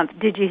last month?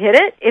 Did you hit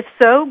it? If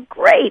so,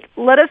 great.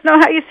 Let us know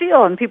how you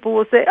feel. And people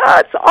will say, oh,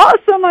 it's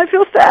awesome. I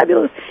feel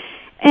fabulous.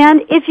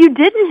 And if you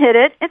didn't hit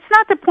it, it's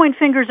not to point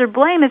fingers or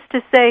blame. It's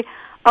to say,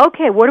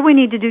 okay, what do we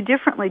need to do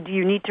differently? Do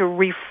you need to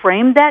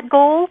reframe that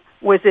goal?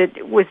 Was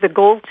the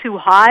goal too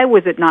high?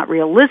 Was it not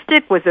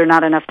realistic? Was there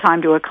not enough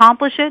time to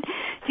accomplish it?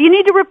 Do you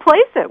need to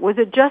replace it? Was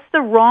it just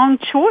the wrong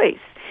choice?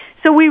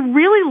 So we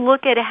really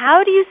look at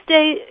how do you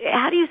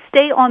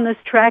stay on this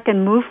track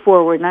and move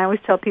forward? And I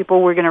always tell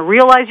people we're going to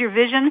realize your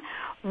vision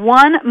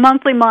one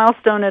monthly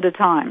milestone at a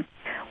time.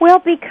 Well,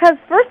 because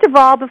first of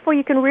all, before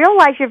you can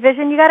realize your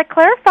vision, you got to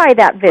clarify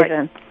that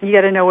vision. Right. You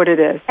got to know what it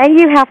is, and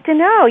you have to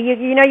know.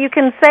 You know, you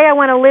can say I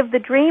want to live the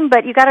dream,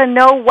 but you got to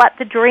know what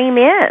the dream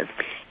is,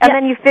 and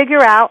then you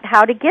figure out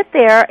how to get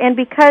there. And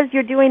because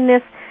you're doing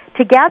this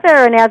together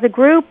and as a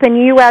group, and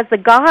you as a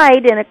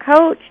guide and a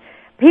coach,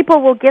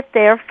 people will get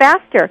there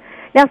faster.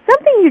 Now,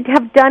 something you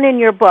have done in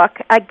your book,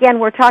 again,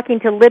 we're talking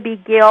to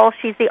Libby Gill.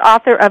 She's the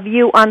author of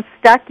You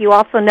Unstuck. You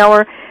also know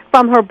her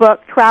from her book,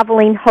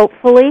 Traveling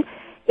Hopefully,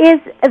 is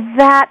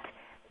that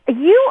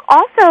you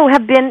also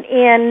have been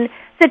in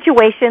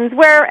situations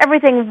where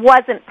everything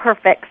wasn't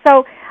perfect.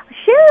 So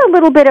share a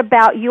little bit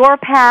about your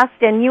past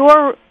and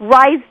your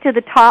rise to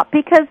the top,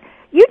 because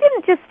you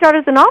didn't just start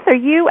as an author.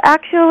 You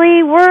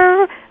actually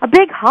were a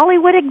big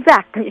Hollywood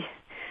exec.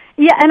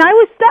 Yeah, and I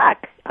was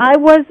stuck. I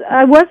was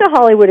a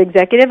Hollywood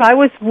executive. I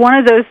was one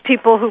of those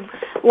people who,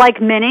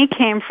 like many,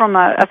 came from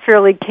a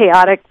fairly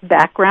chaotic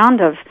background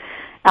of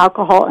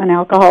alcohol, an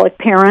alcoholic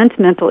parent,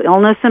 mental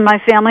illness in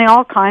my family,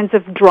 all kinds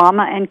of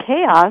drama and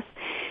chaos.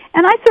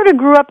 And I sort of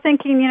grew up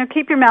thinking,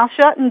 keep your mouth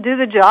shut and do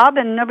the job,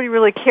 and nobody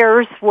really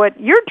cares what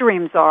your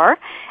dreams are.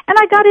 And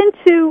I got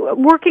into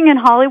working in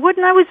Hollywood,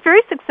 and I was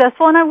very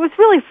successful, and I was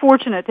really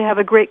fortunate to have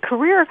a great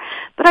career.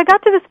 But I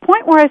got to this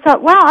point where I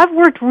thought, wow, I've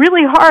worked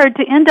really hard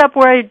to end up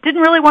where I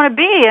didn't really want to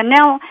be, and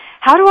now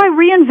how do I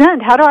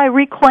reinvent? How do I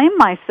reclaim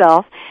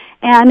myself?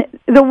 And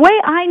the way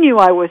I knew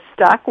I was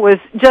stuck was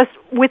just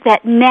with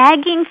that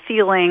nagging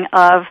feeling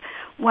of,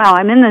 wow,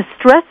 I'm in this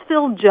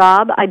stress-filled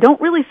job. I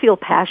don't really feel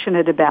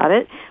passionate about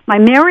it. My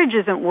marriage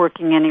isn't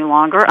working any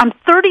longer. I'm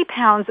 30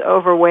 pounds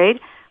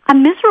overweight.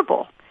 I'm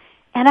miserable.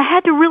 And I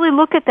had to really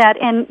look at that.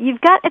 And you've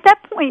got, at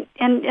that point,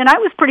 and I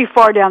was pretty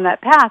far down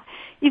that path,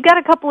 you've got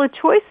a couple of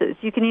choices.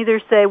 You can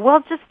either say,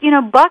 well, just,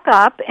 buck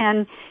up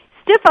and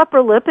stiff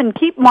upper lip and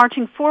keep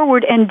marching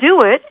forward and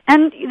do it.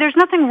 And there's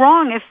nothing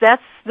wrong if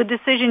that's the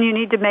decision you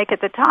need to make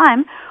at the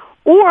time.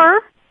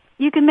 Or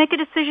you can make a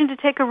decision to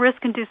take a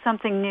risk and do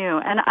something new.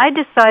 And I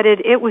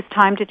decided it was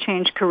time to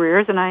change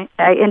careers, and I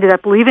ended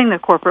up leaving the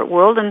corporate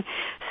world and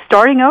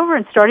starting over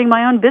and starting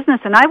my own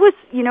business. And I was,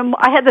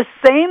 I had the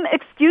same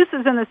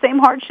excuses and the same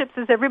hardships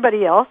as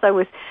everybody else. I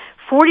was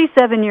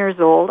 47 years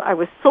old. I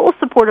was sole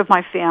support of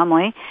my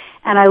family,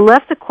 and I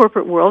left the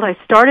corporate world. I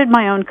started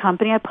my own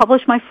company. I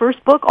published my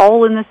first book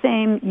all in the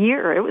same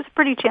year. It was a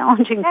pretty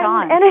challenging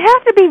time. And it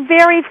has to be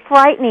very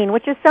frightening,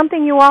 which is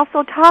something you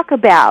also talk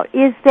about,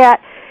 is that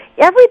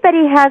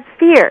everybody has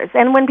fears,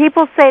 and when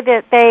people say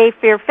that they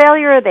fear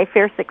failure, they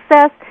fear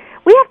success,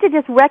 we have to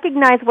just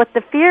recognize what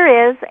the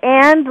fear is,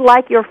 and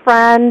like your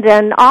friend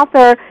and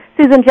author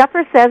Susan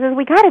Jeffers says, is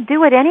we got to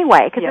do it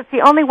anyway, because it's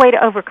the only way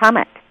to overcome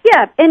it.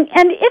 Yeah, and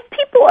if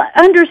people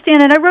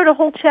understand, and I wrote a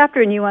whole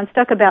chapter in You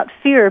Unstuck about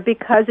fear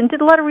and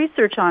did a lot of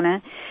research on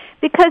it,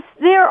 because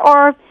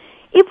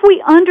if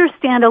we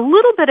understand a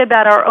little bit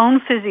about our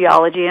own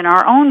physiology and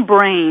our own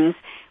brains,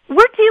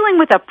 we're dealing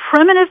with a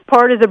primitive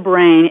part of the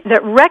brain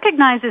that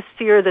recognizes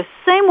fear the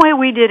same way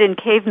we did in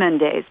caveman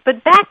days.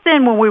 But back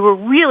then, when we were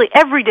really,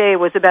 every day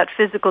was about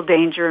physical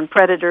danger and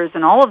predators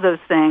and all of those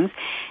things,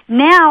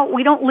 now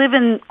we don't live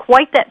in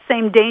quite that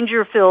same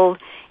danger-filled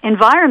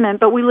environment,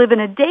 but we live in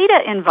a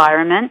data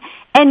environment.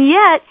 And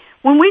yet,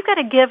 when we've got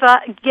to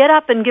get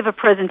up and give a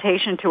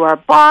presentation to our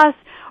boss,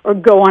 or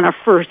go on a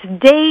first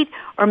date,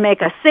 or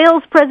make a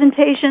sales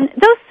presentation,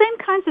 those same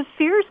kinds of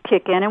fears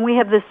kick in, and we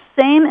have the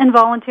same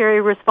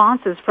involuntary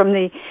responses, from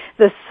the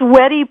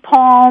sweaty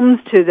palms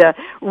to the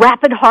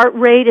rapid heart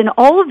rate, and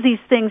all of these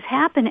things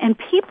happen. And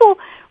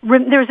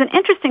there's an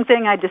interesting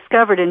thing I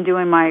discovered in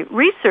doing my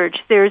research.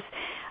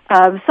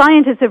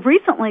 Scientists have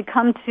recently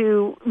come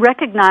to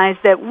recognize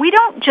that we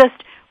don't just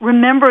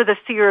remember the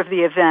fear of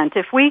the event.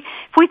 If we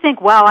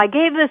think, wow, I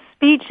gave this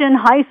speech in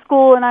high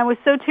school and I was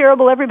so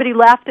terrible, everybody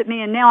laughed at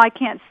me, and now I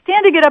can't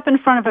stand to get up in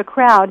front of a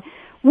crowd,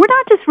 we're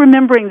not just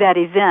remembering that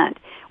event.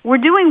 We're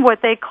doing what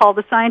the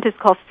scientists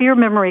call fear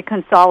memory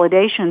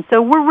consolidation.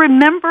 So we're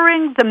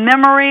remembering the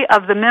memory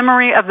of the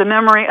memory of the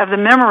memory of the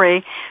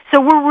memory. So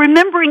we're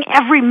remembering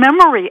every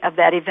memory of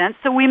that event,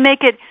 so we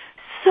make it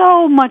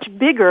so much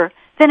bigger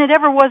than it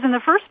ever was in the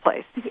first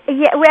place.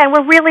 Yeah, and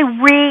we're really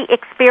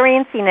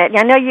re-experiencing it.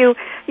 I know you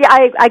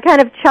Yeah, I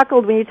kind of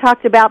chuckled when you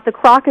talked about the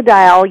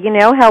crocodile, you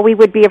know, how we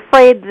would be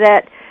afraid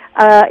that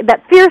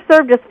fear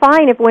served us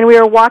fine if when we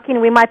were walking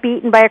we might be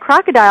eaten by a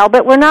crocodile,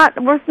 but we're not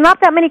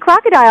that many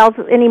crocodiles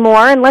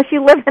anymore unless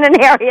you live in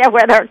an area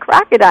where there are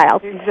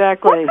crocodiles.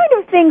 Exactly. What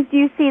kind of things do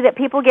you see that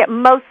people get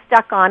most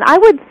stuck on? I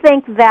would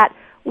think that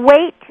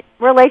weight,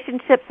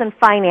 relationships, and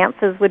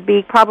finances would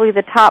be probably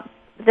the top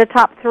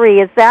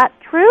three. Is that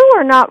true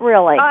or not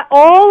really?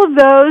 All of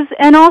those,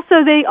 and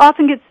also they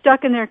often get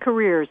stuck in their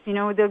careers. You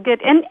know, they'll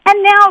get, and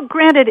now,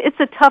 granted, it's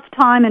a tough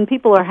time and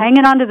people are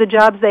hanging on to the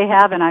jobs they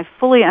have, and I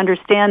fully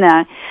understand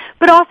that.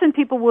 But often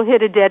people will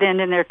hit a dead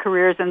end in their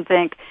careers and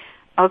think,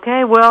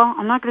 okay, well,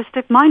 I'm not going to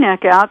stick my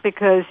neck out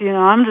because, you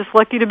know, I'm just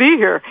lucky to be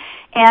here.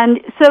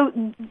 And so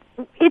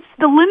it's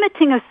the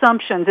limiting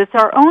assumptions. It's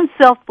our own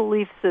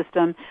self-belief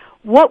system.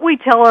 What we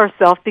tell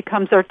ourselves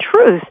becomes our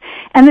truth.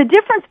 And the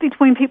difference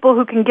between people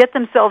who can get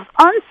themselves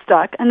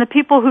unstuck and the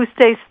people who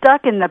stay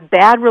stuck in the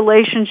bad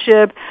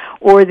relationship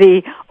or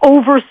the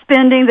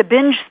overspending, the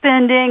binge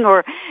spending,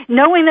 or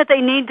knowing that they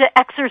need to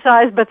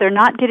exercise but they're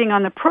not getting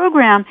on the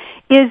program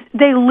is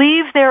they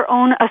leave their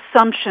own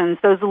assumptions,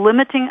 those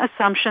limiting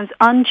assumptions,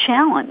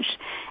 unchallenged.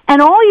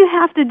 And all you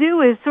have to do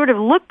is sort of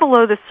look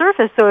below the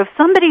surface. So if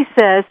somebody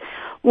says,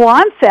 well,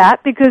 I'm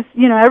fat because,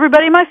 you know,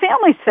 everybody in my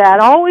family's fat,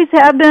 always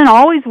have been,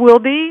 always will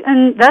be,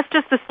 and that's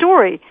just the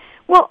story.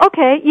 Well,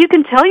 okay, you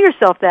can tell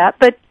yourself that,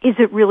 but is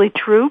it really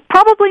true?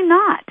 Probably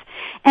not.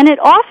 And it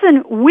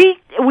often, we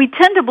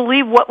tend to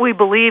believe what we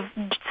believe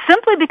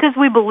simply because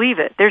we believe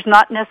it. There's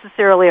not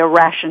necessarily a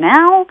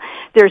rationale.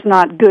 There's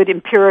not good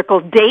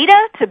empirical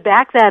data to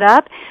back that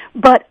up.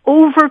 But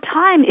over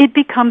time, it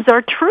becomes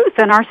our truth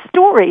and our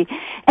story.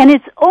 And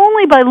it's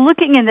only by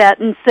looking at that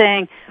and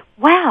saying,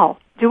 wow,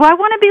 do I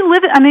want to be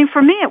living? I mean,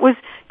 for me, it was,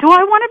 do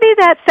I want to be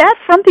that fat,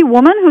 frumpy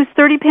woman who's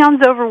 30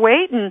 pounds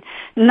overweight and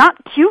not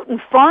cute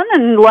and fun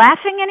and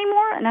laughing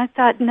anymore? And I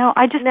thought, no,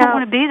 I just don't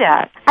want to be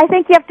that. I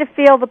think you have to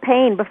feel the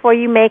pain before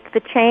you make the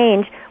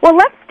change. Well,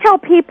 let's tell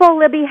people,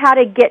 Libby, how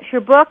to get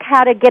your book,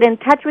 how to get in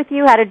touch with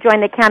you, how to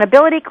join the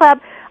Accountability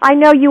Club. I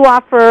know you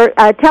offer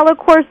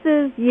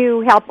telecourses,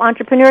 you help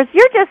entrepreneurs.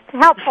 You're just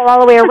helpful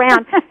all the way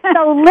around.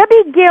 So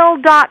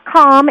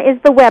LibbyGill.com is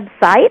the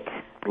website.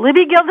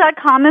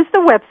 LibbyGill.com is the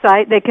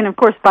website. They can, of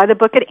course, buy the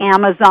book at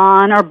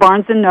Amazon or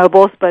Barnes &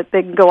 Nobles, but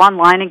they can go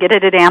online and get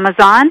it at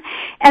Amazon.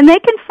 And they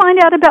can find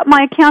out about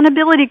my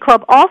Accountability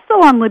Club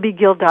also on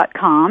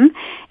LibbyGill.com.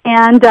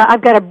 And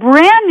I've got a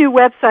brand new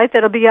website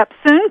that'll be up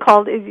soon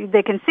called,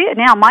 they can see it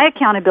now,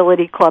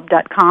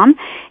 myaccountabilityclub.com.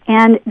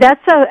 And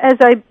that's, as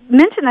I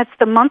mentioned, that's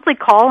the monthly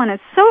call, and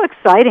it's so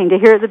exciting to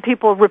hear the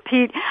people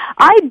repeat,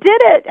 I did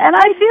it, and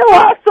I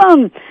feel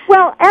awesome.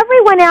 Well,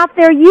 everyone out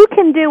there, you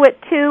can do it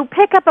too.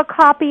 Pick up a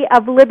copy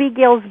of Libby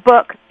Gill's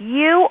book,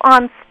 You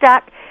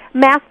Unstuck,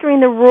 Mastering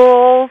the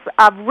Rules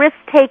of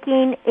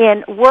Risk-Taking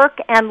in Work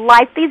and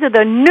Life. These are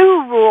the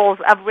new rules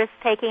of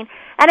risk-taking.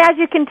 And as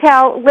you can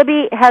tell,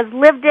 Libby has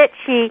lived it.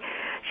 She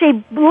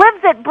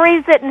lives it,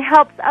 breathes it, and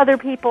helps other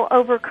people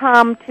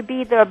overcome to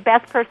be the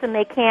best person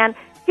they can.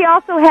 She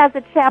also has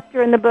a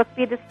chapter in the book,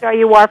 Be the Star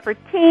You Are, for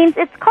teens.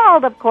 It's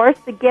called, of course,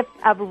 The Gift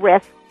of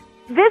Risk.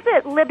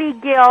 Visit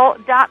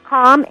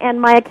LibbyGill.com and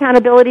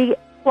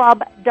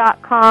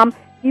myaccountabilityclub.com.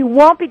 You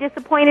won't be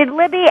disappointed.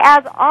 Libby,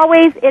 as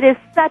always, it is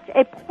such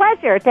a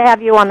pleasure to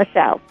have you on the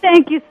show.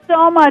 Thank you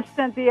so much,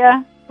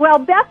 Cynthia. Well,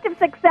 best of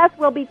success.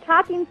 We'll be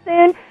talking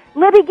soon.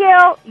 Libby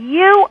Gill,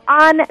 You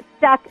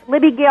Unstuck,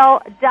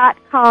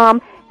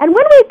 LibbyGill.com. And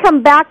when we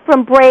come back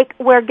from break,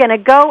 we're going to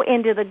go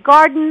into the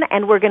garden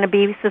and we're going to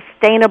be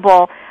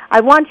sustainable. I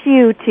want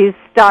you to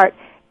start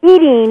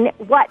eating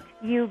what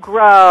you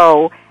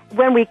grow.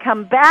 When we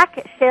come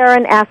back,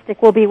 Sharon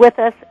Astyk will be with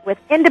us with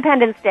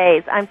Independence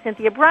Days. I'm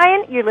Cynthia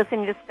Brian. You're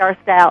listening to Star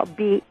Style,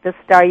 Be the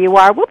Star You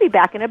Are. We'll be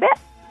back in a bit.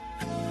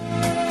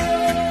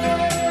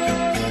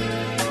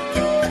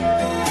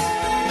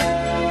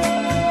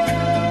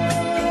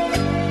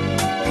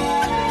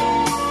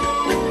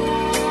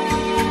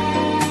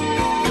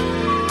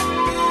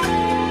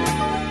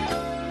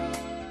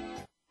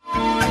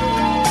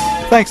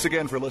 Thanks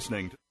again for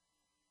listening.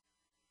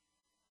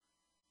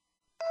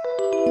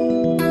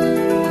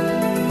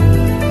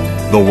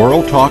 The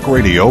World Talk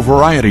Radio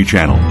Variety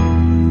Channel.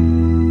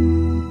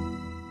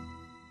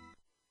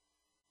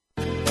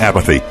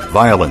 Apathy,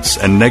 violence,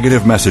 and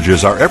negative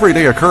messages are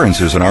everyday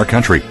occurrences in our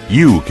country.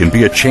 You can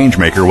be a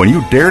changemaker when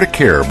you dare to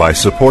care by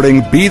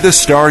supporting Be the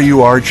Star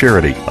You Are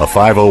charity, a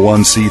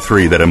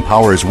 501c3 that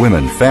empowers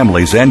women,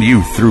 families, and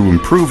youth through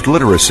improved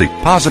literacy,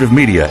 positive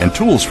media, and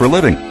tools for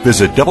living.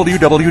 Visit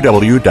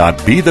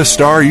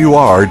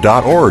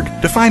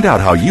www.bethestarur.org to find out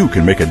how you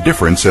can make a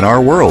difference in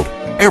our world.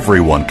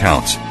 Everyone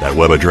counts. That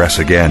web address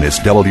again is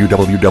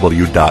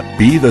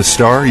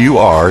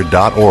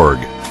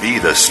www.bethestarur.org.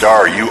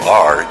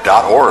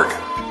 BeTheStarYouAre.org.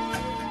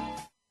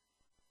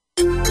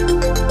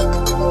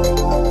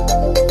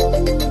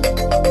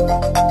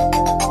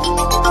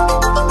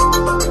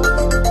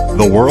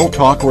 The World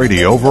Talk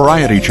Radio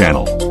Variety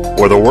Channel,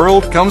 where the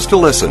world comes to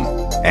listen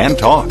and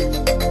talk.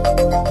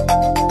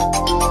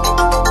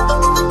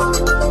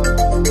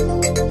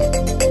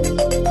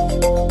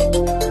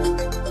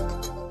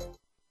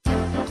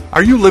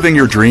 Are you living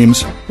your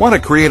dreams? Want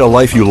to create a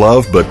life you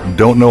love but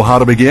don't know how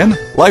to begin?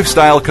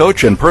 Lifestyle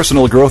coach and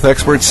personal growth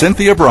expert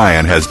Cynthia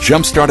Brian has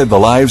jump-started the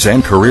lives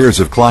and careers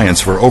of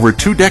clients for over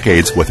 2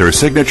 decades with her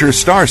signature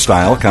Star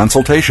Style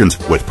consultations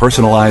with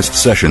personalized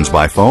sessions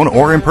by phone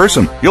or in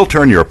person. You'll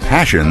turn your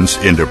passions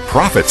into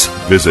profits.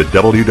 Visit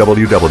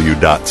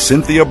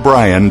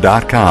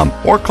www.cynthiabrian.com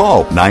or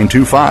call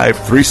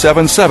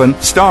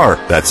 925-377-STAR.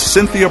 That's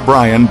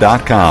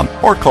cynthiabrian.com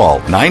or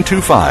call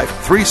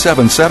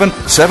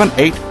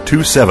 925-377-7827.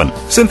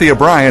 Cynthia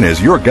Brian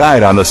is your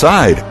guide on the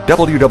side.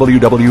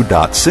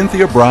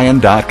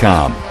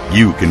 www.cynthiabrian.com.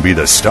 You can be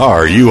the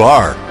star you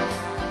are.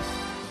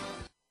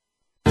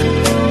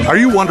 Are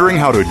you wondering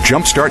how to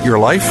jumpstart your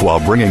life while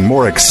bringing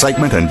more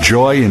excitement and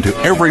joy into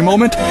every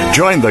moment?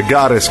 Join the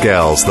Goddess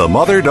Gals, the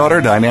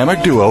mother-daughter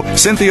dynamic duo,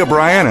 Cynthia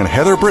Brian and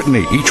Heather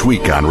Brittany, each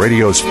week on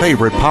radio's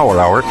favorite power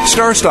hour,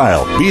 Star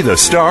Style. Be the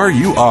star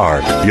you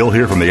are. You'll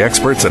hear from the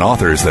experts and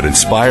authors that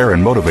inspire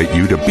and motivate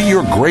you to be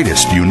your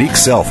greatest unique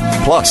self.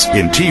 Plus,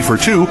 in Tea for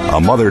Two, a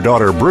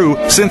mother-daughter brew,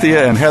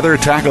 Cynthia and Heather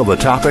tackle the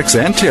topics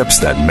and tips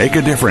that make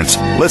a difference.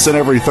 Listen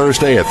every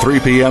Thursday at 3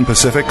 p.m.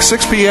 Pacific,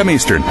 6 p.m.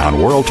 Eastern on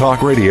World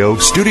Talk Radio,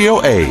 Studio A.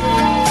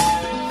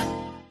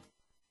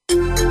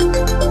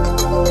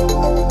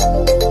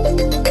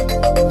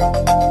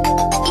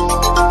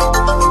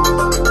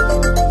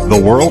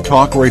 The World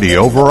Talk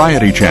Radio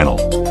Variety Channel,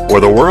 where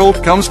the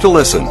world comes to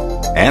listen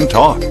and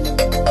talk.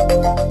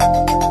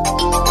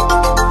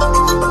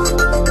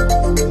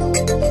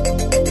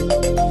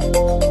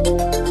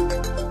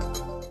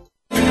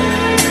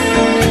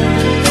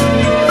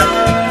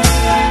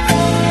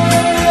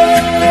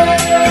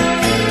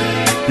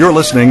 You're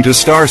listening to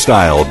Star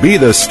Style, Be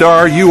the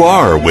Star You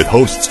Are, with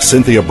hosts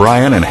Cynthia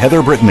Brian and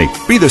Heather Brittany.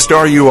 Be the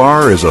Star You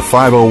Are is a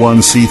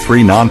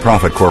 501c3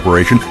 nonprofit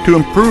corporation to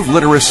improve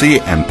literacy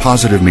and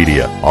positive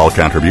media. All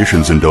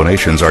contributions and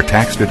donations are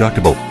tax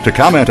deductible. To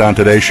comment on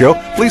today's show,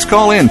 please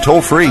call in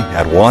toll-free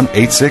at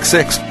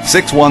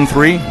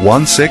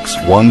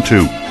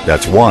 1-866-613-1612.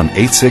 That's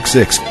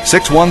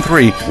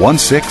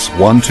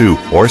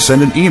 1-866-613-1612. Or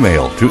send an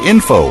email to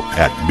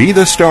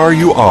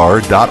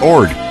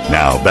info@bethestaryouare.org.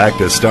 Now back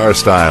to Star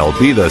Style,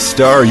 Be the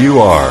Star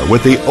You Are,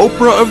 with the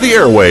Oprah of the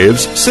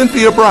airwaves,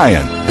 Cynthia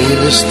Brian. Be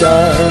the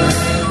star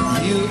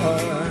you are.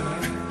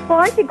 Well,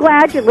 aren't you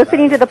glad you're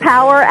listening to the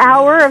Power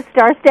Hour of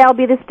Star Style,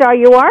 Be the Star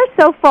You Are?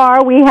 So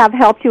far, we have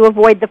helped you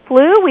avoid the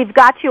flu. We've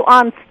got you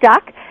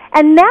unstuck.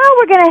 And now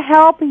we're going to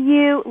help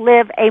you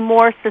live a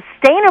more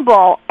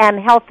sustainable and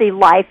healthy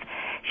life.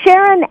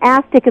 Sharon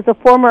Astyk is a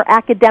former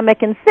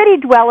academic and city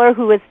dweller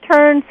who has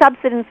turned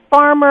subsistence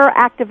farmer,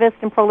 activist,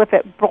 and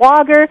prolific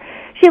blogger.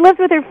 She lives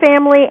with her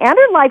family and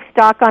her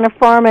livestock on a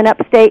farm in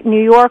upstate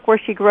New York where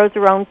she grows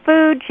her own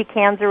food, she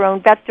cans her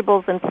own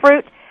vegetables and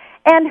fruit.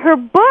 And her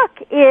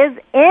book is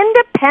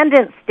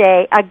Independence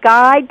Day, a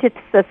guide to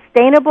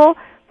sustainable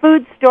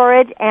food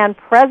storage and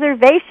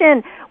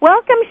preservation.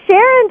 Welcome,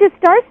 Sharon, to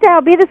Star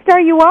Style, Be the Star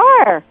You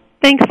Are.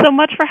 Thanks so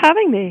much for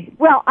having me.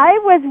 Well, I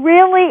was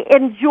really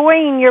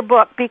enjoying your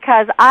book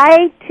because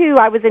I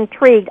was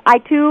intrigued. I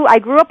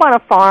grew up on a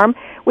farm.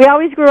 We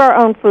always grew our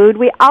own food.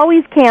 We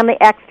always canned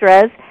the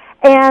extras,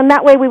 and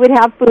that way we would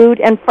have food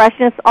and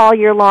freshness all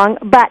year long.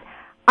 But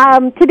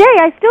today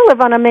I still live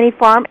on a mini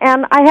farm,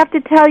 and I have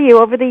to tell you,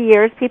 over the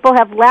years, people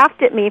have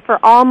laughed at me for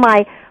all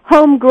my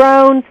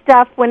homegrown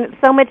stuff when it's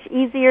so much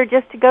easier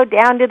just to go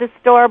down to the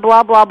store,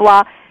 blah, blah,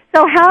 blah.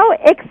 So how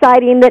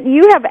exciting that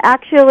you have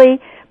actually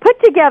put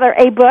together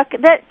a book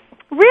that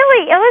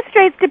really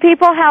illustrates to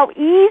people how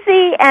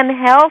easy and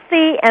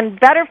healthy and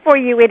better for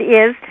you it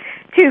is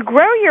to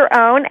grow your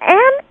own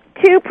and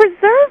to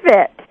preserve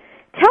it.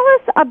 Tell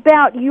us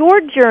about your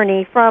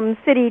journey from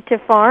city to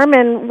farm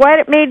and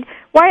why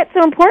it's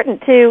so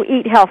important to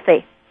eat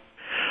healthy.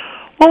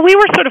 Well, we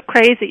were sort of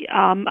crazy.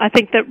 I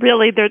think that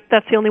really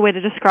that's the only way to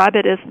describe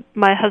it is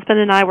my husband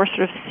and I were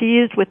sort of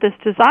seized with this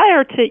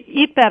desire to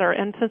eat better.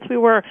 And since we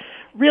were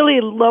really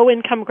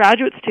low-income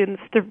graduate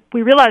students,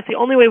 we realized the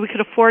only way we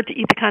could afford to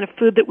eat the kind of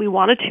food that we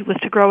wanted to was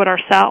to grow it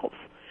ourselves.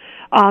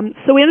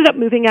 So we ended up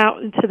moving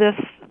out into this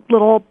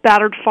little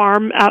battered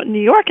farm out in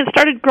New York and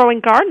started growing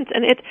gardens.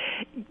 And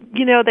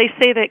they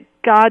say that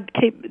God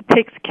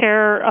takes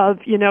care of,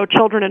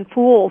 children and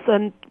fools,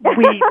 and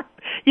we,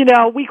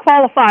 we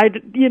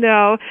qualified,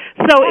 so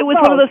it was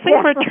one of those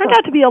things where it turned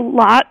out to be a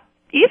lot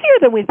easier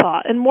than we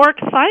thought and more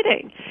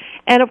exciting.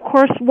 And of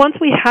course, once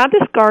we had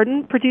this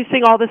garden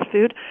producing all this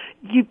food,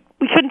 we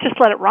couldn't just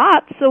let it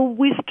rot, so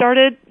we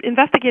started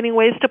investigating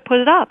ways to put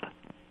it up.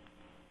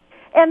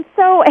 And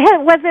so,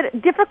 was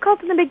it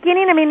difficult in the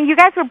beginning? I mean, you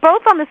guys were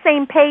both on the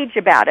same page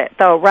about it,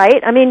 though,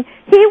 right? I mean,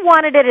 he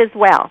wanted it as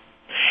well.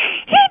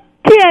 He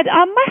did.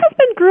 My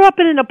husband grew up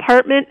in an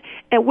apartment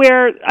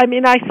where,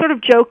 I sort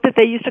of joke that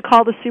they used to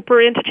call the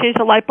super in to change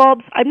the light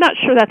bulbs. I'm not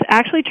sure that's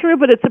actually true,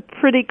 but it's a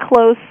pretty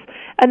close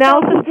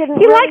analysis. He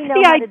really liked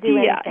the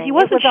idea. He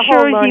wasn't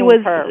sure he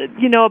was,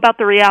 about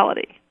the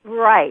reality.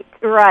 Right.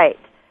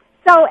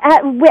 So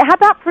how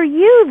about for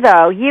you,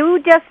 though? You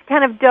just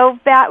kind of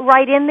dove back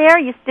right in there?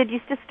 Did you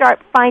just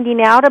start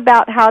finding out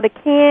about how to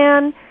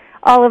can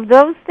all of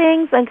those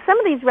things. And some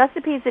of these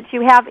recipes that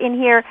you have in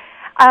here,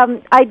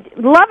 I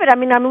love it. I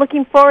mean, I'm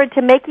looking forward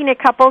to making a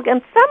couple.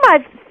 And some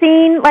I've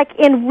seen, like,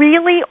 in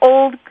really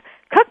old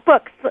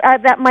cookbooks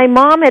that my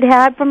mom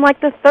had from, like,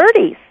 the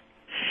 30s.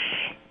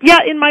 Yeah,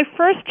 in my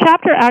first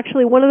chapter,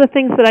 actually, one of the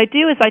things that I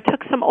do is I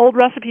took some old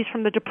recipes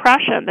from the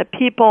Depression that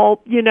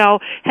people,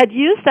 had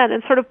used then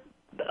and sort of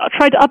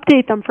tried to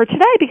update them for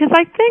today, because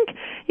I think,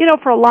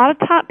 for a lot of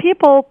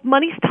people,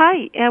 money's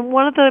tight. And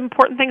one of the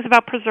important things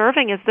about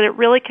preserving is that it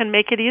really can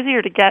make it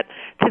easier to get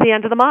to the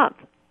end of the month.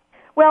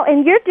 Well,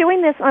 and you're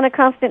doing this on a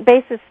constant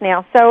basis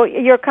now. So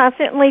you're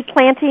constantly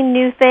planting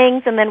new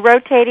things and then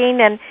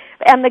rotating. And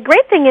the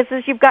great thing is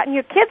you've gotten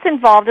your kids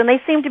involved, and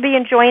they seem to be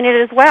enjoying it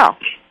as well.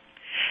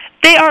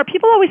 They are.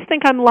 People always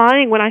think I'm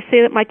lying when I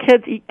say that my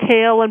kids eat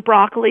kale and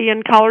broccoli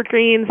and collard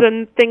greens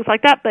and things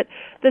like that. But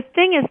the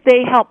thing is,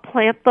 they help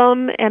plant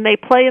them, and they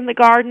play in the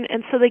garden,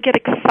 and so they get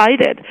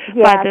excited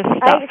by this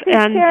stuff.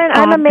 And Sharon,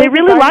 I'm amazed they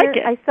really like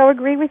it. I so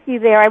agree with you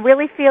there. I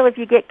really feel if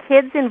you get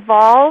kids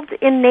involved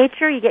in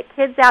nature, you get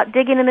kids out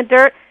digging in the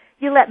dirt,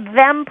 you let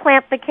them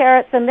plant the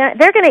carrots, and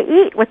they're going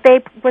to eat what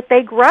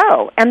they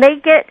grow, and they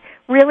get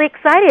really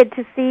excited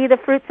to see the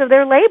fruits of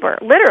their labor,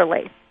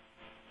 literally.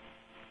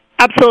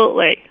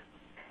 Absolutely.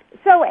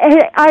 So,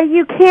 are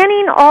you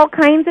canning all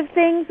kinds of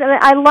things? And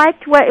I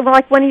liked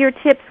like one of your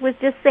tips was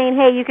just saying,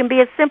 hey, you can be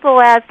as simple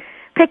as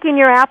picking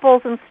your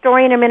apples and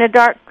storing them in a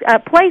dark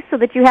place so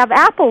that you have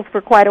apples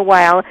for quite a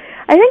while.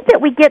 I think that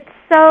we get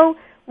so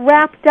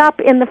wrapped up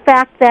in the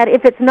fact that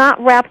if it's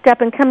not wrapped up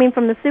and coming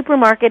from the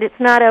supermarket, it's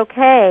not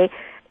okay.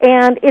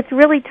 And it's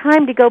really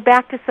time to go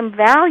back to some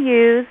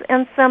values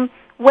and some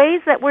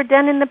ways that were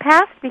done in the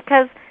past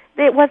because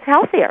it was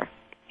healthier.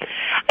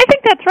 I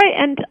think that's right,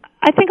 and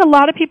I think a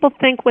lot of people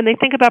think when they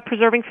think about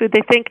preserving food,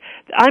 they think,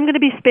 I'm going to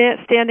be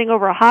standing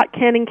over a hot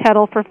canning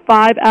kettle for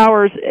 5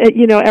 hours,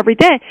 every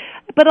day.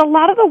 But a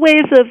lot of the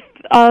ways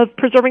of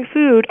preserving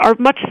food are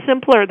much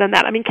simpler than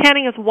that. I mean,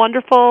 canning is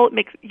wonderful. It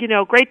makes,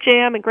 great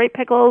jam and great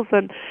pickles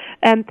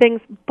and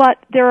things, but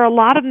there are a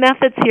lot of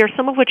methods here,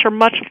 some of which are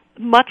much,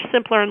 much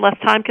simpler and less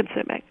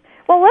time-consuming.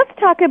 Well, let's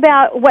talk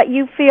about what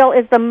you feel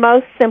is the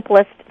most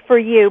simplest for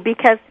you,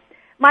 because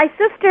my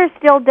sister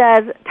still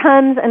does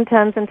tons and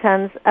tons and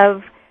tons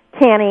of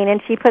canning,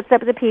 and she puts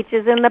up the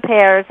peaches and the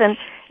pears, and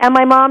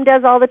my mom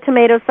does all the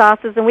tomato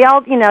sauces, and we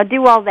all,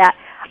 do all that.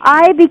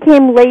 I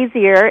became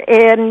lazier,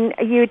 and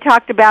you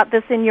talked about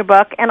this in your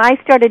book, and I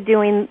started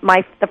doing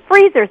the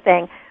freezer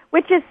thing,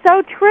 which is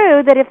so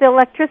true that if the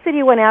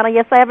electricity went out,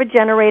 yes, I have a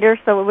generator,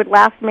 so it would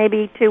last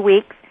maybe 2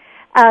 weeks,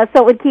 so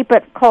it would keep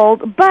it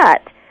cold,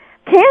 but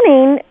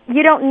canning,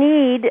 you don't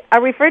need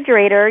a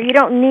refrigerator, you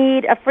don't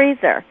need a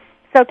freezer.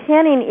 So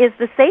canning is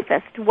the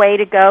safest way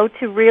to go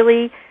to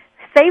really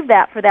save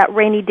that for that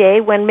rainy day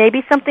when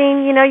maybe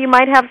something, you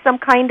might have some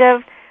kind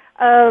of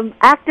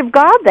act of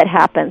God that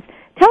happens.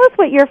 Tell us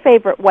what your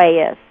favorite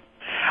way is.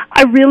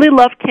 I really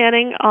love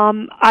canning.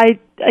 I've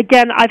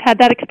had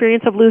that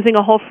experience of losing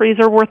a whole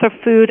freezer worth of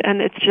food,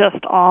 and it's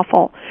just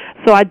awful.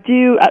 So I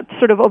do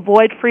sort of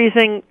avoid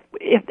freezing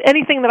if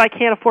anything that I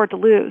can't afford to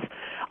lose.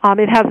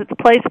 It has its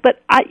place,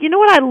 but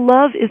what I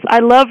love is I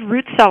love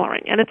root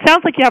cellaring, and it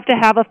sounds like you have to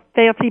have a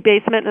fancy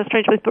basement and a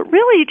strange place, but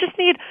really you just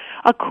need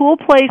a cool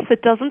place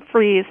that doesn't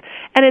freeze,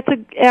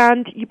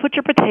 and you put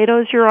your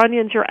potatoes, your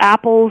onions, your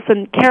apples,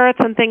 and carrots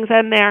and things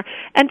in there,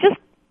 and just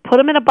put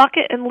them in a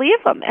bucket and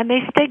leave them, and they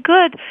stay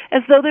good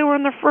as though they were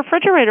in the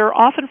refrigerator,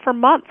 often for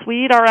months.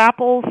 We eat our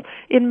apples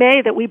in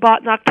May that we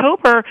bought in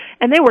October,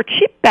 and they were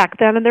cheap back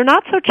then, and they're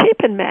not so cheap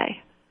in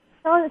May.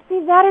 Oh, see,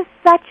 that is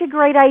such a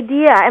great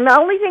idea. And the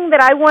only thing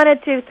that I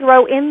wanted to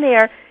throw in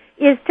there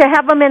is to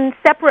have them in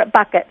separate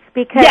buckets,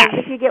 because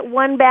if you get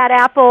one bad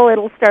apple,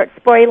 it'll start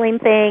spoiling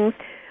things.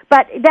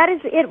 But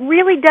it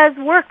really does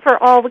work for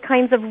all the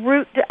kinds of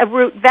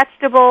root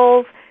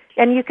vegetables,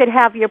 and you could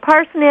have your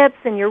parsnips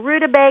and your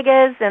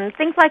rutabagas and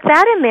things like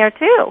that in there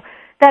too,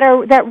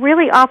 that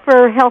really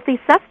offer healthy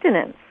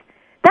sustenance.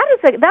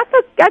 That's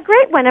a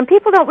great one, and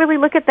people don't really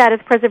look at that as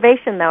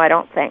preservation, though, I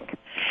don't think.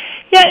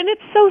 Yeah, and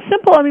it's so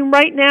simple. I mean,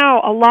 right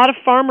now, a lot of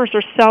farmers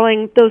are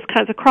selling those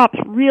kinds of crops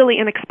really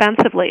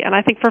inexpensively, and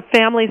I think for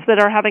families that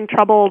are having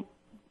trouble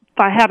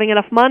by having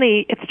enough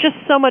money, it's just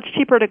so much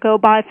cheaper to go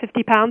buy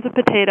 50 pounds of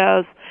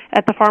potatoes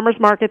at the farmer's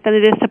market than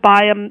it is to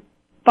buy them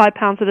 5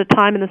 pounds at a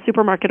time in the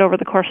supermarket over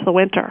the course of the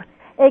winter.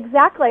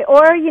 Exactly.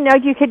 Or,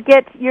 you could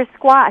get your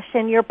squash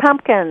and your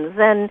pumpkins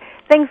and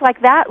things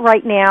like that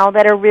right now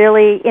that are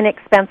really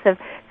inexpensive.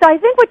 So I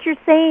think what you're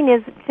saying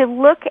is to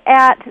look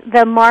at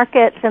the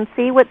markets and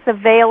see what's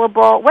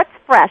available, what's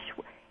fresh,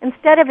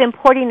 instead of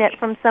importing it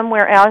from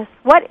somewhere else.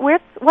 What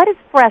is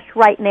fresh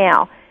right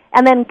now?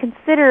 And then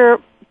consider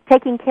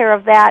taking care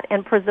of that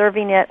and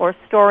preserving it or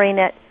storing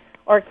it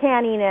or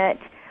canning it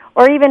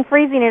or even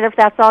freezing it if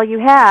that's all you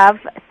have,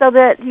 so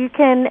that you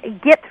can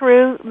get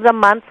through the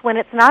months when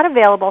it's not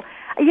available.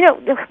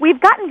 We've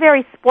gotten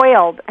very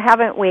spoiled,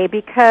 haven't we,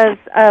 because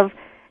of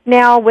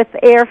now with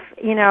air,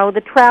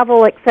 the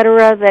travel, et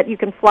cetera, that you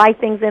can fly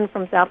things in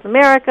from South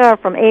America or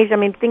from Asia. I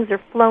mean, things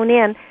are flown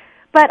in.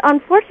 but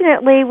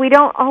unfortunately we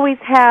don't always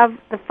have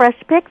the fresh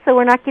pick, so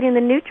we're not getting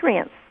the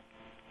nutrients.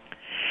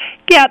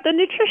 Yeah, the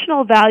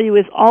nutritional value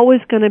is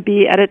always going to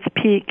be at its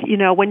peak,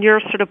 when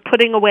you're sort of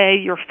putting away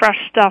your fresh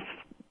stuff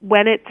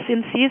when it's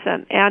in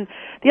season. And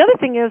the other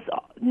thing is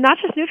not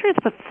just nutrients,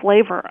 but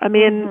flavor. I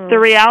mean, the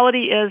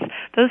reality is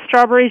those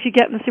strawberries you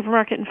get in the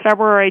supermarket in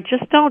February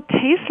just don't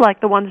taste like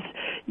the ones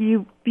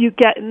you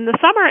get in the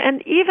summer.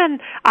 And even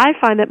I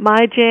find that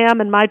my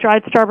jam and my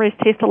dried strawberries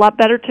taste a lot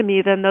better to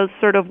me than those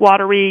sort of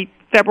watery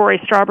February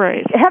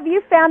strawberries. Have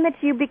you found that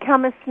you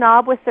become a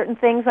snob with certain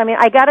things? I mean,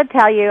 I got to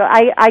tell you,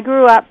 I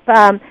grew up,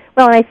 and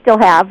I still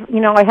have,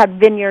 I have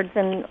vineyards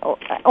and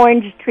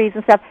orange trees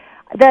and stuff.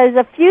 There's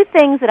a few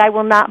things that I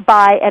will not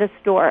buy at a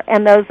store,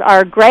 and those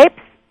are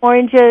grapes,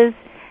 oranges,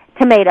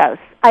 tomatoes.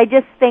 I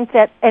just think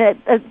that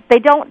they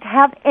don't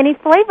have any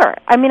flavor.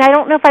 I mean, I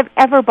don't know if I've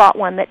ever bought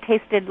one that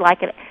tasted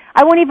like it.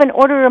 I won't even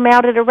order them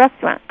out at a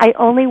restaurant. I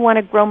only want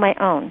to grow my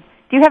own.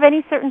 Do you have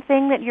any certain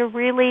thing that you're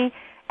really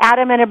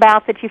adamant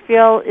about that you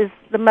feel is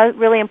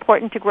really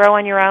important to grow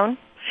on your own?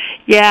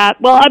 Yeah,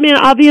 well, I mean,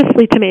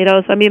 obviously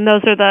tomatoes. I mean,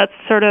 those are the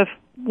sort of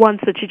ones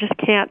that you just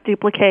can't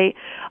duplicate.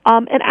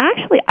 And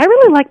actually, I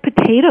really like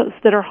potatoes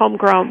that are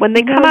homegrown. When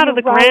they come out of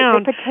the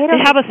ground, they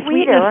have a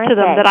sweetness to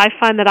them that I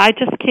find that I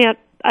just can't.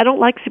 I don't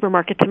like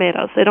supermarket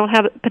tomatoes. They don't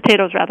have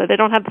potatoes, rather. They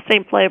don't have the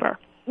same flavor.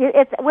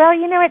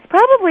 It's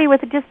probably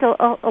with just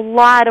a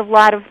lot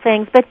of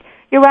things. But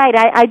you're right.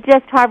 I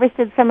just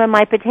harvested some of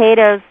my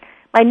potatoes,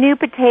 my new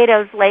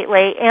potatoes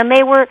lately, and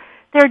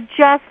they're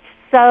just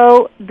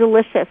so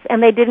delicious,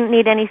 and they didn't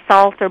need any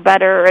salt or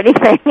butter or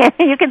anything.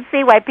 You can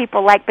see why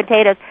people like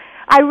potatoes.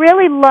 I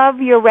really love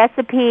your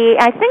recipe.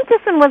 I think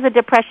this one was a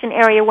Depression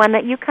area one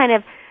that you kind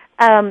of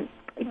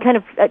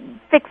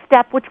fixed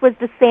up, which was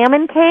the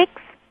salmon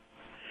cakes.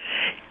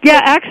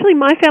 Yeah, actually,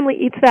 my family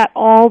eats that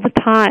all the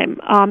time.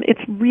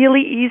 It's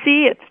really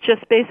easy. It's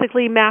just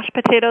basically mashed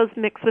potatoes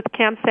mixed with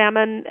canned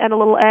salmon and a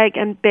little egg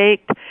and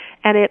baked,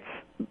 and it's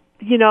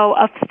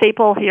a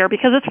staple here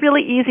because it's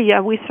really easy.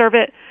 We serve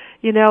it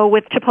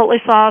with chipotle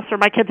sauce, or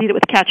my kids eat it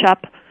with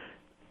ketchup.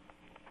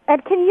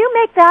 And can you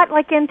make that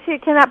can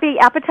that be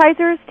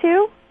appetizers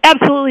too?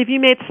 Absolutely. If you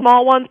made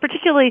small ones,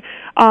 particularly,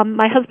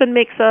 my husband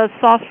makes a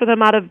sauce for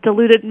them out of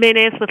diluted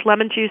mayonnaise with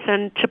lemon juice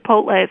and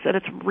chipotles, and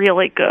it's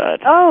really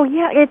good. Oh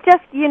yeah, it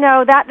just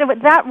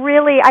that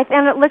really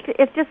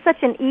it's just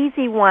such an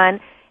easy one.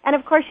 And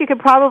of course, you could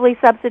probably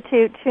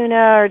substitute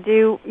tuna or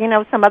do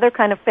some other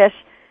kind of fish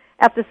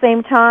at the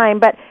same time,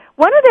 but.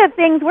 One of the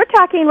things we're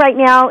talking right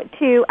now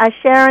to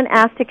Sharon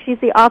Astyk. She's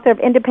the author of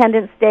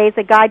Independence Days,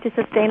 A Guide to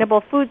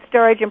Sustainable Food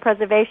Storage and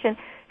Preservation.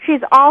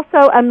 She's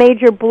also a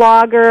major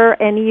blogger,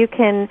 and you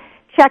can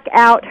check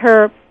out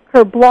her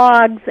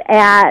blogs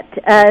at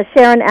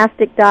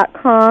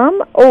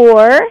SharonAstyk.com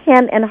or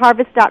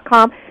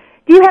henandharvest.com.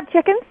 Do you have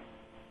chickens?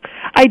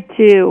 I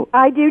do.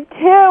 I do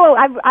too.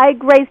 I've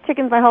raised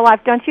chickens my whole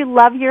life. Don't you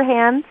love your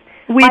hens?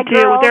 We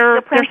do.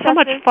 They're so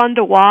much fun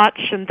to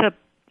watch and to.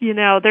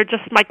 They're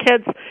just, my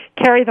kids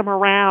carry them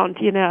around,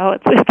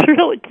 it's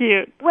really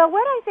cute. Well,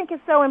 what I think is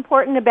so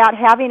important about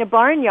having a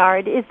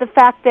barnyard is the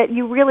fact that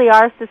you really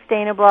are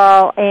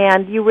sustainable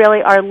and you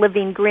really are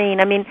living green.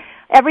 I mean,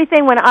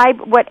 everything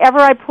whatever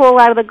I pull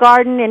out of the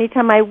garden,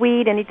 anytime I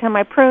weed, anytime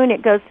I prune,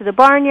 it goes to the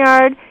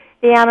barnyard.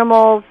 The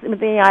animals,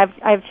 I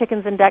have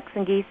chickens and ducks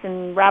and geese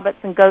and rabbits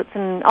and goats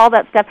and all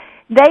that stuff.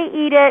 They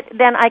eat it,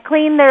 then I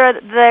clean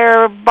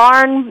their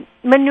barn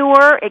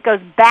manure. It goes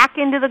back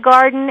into the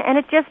garden, and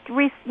it just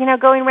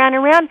going round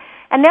and round.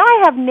 And now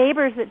I have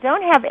neighbors that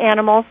don't have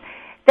animals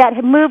that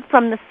have moved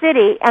from the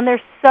city, and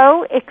they're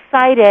so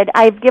excited.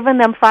 I've given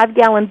them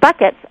 5-gallon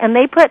buckets, and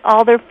they put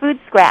all their food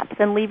scraps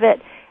and leave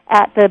it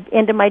at the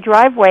end of my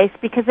driveway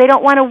because they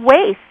don't want to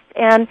waste.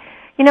 And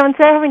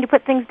instead of having to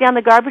put things down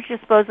the garbage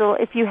disposal,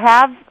 if you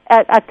have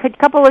a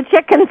couple of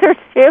chickens or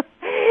two,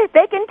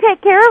 they can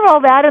take care of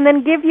all that and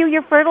then give you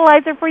your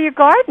fertilizer for your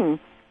garden.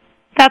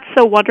 That's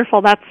so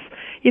wonderful. That's,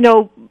 we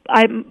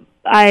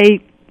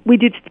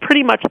do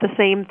pretty much the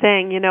same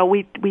thing.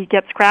 We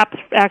get scraps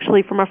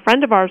actually from a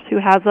friend of ours who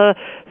has a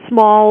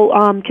small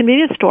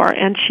convenience store,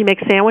 and she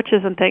makes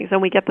sandwiches and things,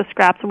 and we get the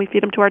scraps and we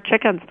feed them to our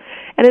chickens.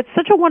 And it's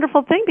such a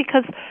wonderful thing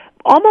because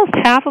almost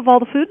half of all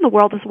the food in the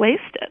world is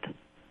wasted.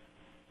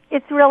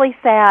 It's really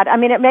sad. I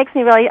mean, it makes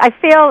me really, I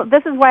feel,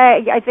 this is why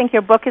I think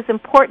your book is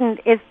important,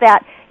 is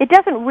that it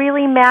doesn't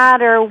really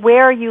matter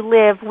where you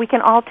live. We can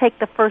all take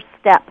the first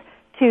step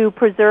to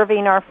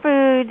preserving our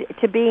food,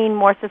 to being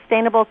more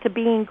sustainable, to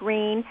being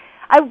green.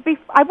 I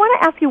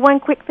want to ask you one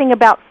quick thing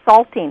about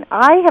salting.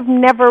 I have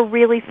never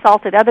really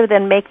salted other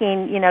than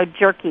making,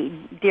 jerky,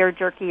 deer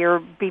jerky or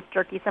beef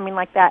jerky, something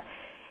like that.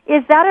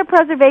 Is that a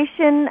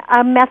preservation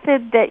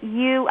method that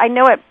I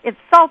know it's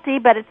salty,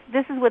 but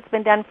this is what's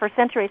been done for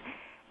centuries.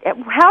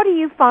 How do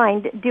you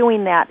find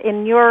doing that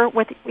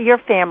with your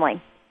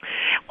family?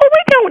 Well,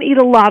 we don't eat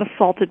a lot of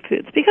salted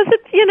foods because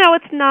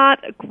it's not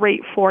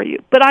great for you.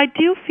 But I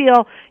do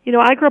feel,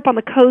 I grew up on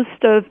the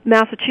coast of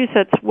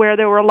Massachusetts where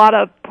there were a lot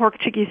of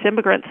Portuguese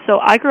immigrants. So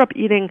I grew up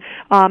eating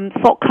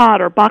salt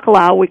cod or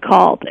bacalhau, we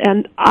called,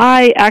 and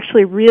I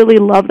actually really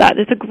love that.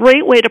 It's a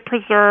great way to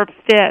preserve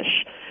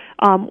fish.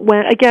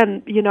 When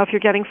again, if you're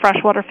getting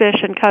freshwater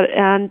fish and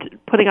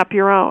putting up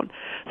your own.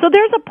 So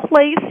there's a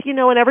place,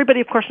 and everybody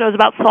of course knows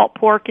about salt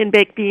pork and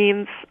baked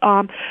beans.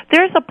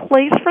 There's a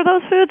place for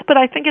those foods, but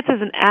I think it's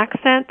as an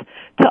accent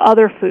to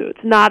other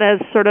foods, not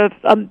as sort of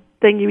a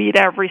thing you eat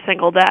every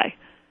single day.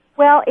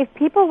 Well, if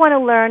people want to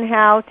learn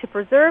how to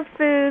preserve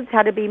foods,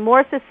 how to be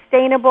more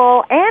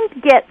sustainable,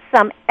 and get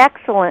some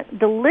excellent,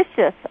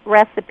 delicious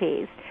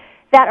recipes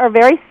that are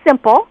very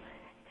simple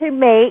to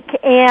make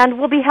and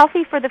will be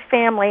healthy for the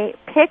family,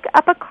 pick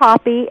up a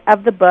copy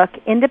of the book,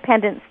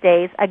 Independence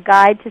Days, A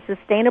Guide to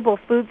Sustainable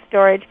Food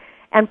Storage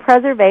and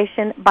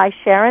Preservation by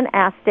Sharon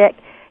Astyk.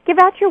 Give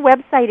out your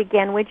website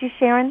again, would you,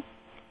 Sharon?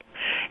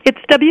 It's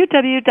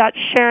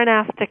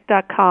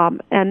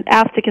www.sharonastyk.com, and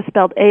Astyk is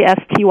spelled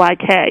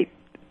A-S-T-Y-K.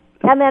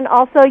 And then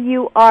also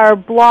you are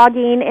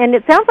blogging, and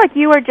it sounds like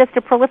you are just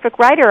a prolific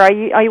writer. Are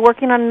you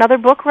working on another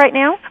book right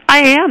now?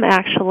 I am,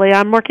 actually.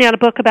 I'm working on a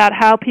book about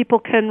how people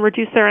can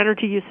reduce their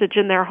energy usage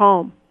in their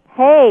home.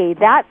 Hey,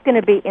 that's going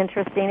to be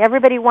interesting.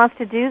 Everybody wants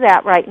to do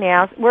that right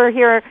now. We're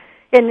here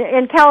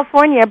in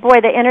California.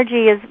 Boy, the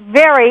energy is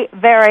very,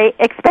 very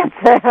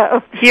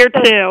expensive. Here,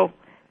 too.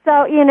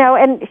 So, and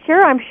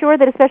I'm sure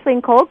that especially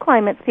in cold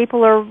climates,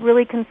 people are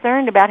really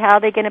concerned about how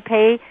they're going to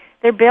pay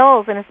their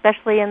bills, and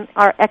especially in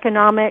our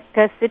economic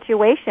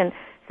situation.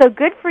 So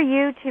good for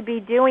you to be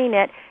doing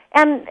it.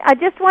 And I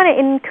just want to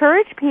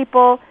encourage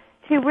people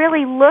to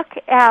really look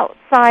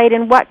outside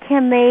and what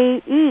can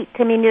they eat.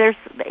 I mean, there's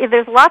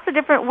lots of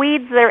different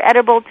weeds that are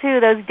edible, too.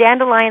 Those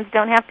dandelions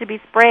don't have to be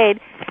sprayed.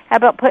 How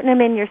about putting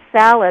them in your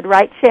salad,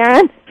 right,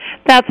 Sharon?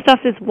 That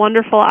stuff is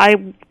wonderful. I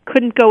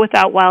couldn't go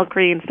without wild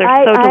greens.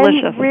 They're so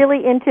delicious. I'm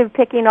really into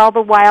picking all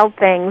the wild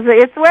things.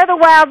 It's where the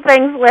wild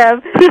things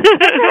live.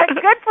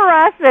 Good for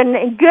us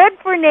and good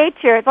for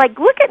nature. It's like,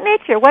 look at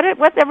nature.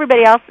 What's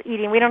everybody else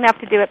eating? We don't have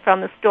to do it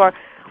from the store.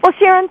 Well,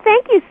 Sharon,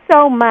 thank you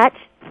so much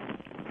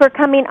for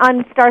coming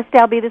on Star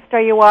Style, Be the Star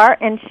You Are,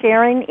 and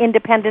sharing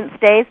Independence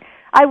Days.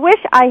 I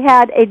wish I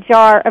had a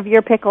jar of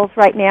your pickles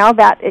right now.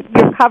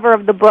 Your cover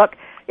of the book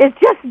is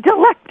just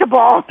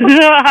delectable.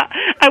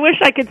 I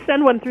wish I could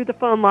send one through the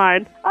phone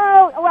line.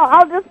 Oh, well,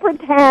 I'll just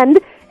pretend.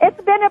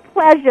 It's been a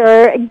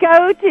pleasure.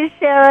 Go to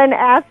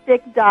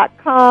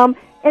SharonAstyk.com.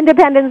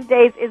 Independence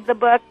Days is the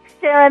book.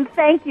 Sharon,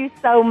 thank you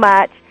so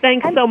much.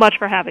 Thanks so much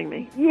for having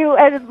me.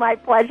 It is my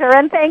pleasure.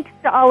 And thanks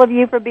to all of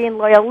you for being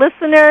loyal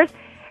listeners.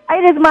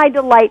 It is my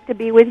delight to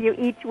be with you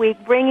each week,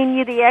 bringing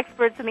you the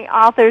experts and the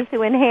authors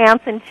who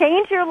enhance and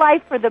change your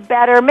life for the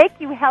better, make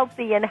you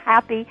healthy and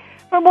happy.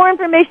 For more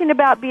information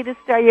about Be the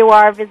Star You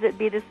Are, visit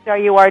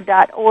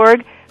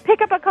BeTheStarYouAre.org.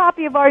 Pick up a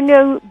copy of our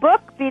new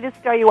book, Be the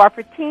Star You Are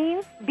for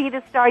Teens,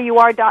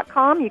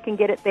 BeTheStarYouAre.com. You can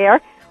get it there.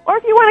 Or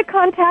if you want to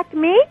contact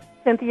me,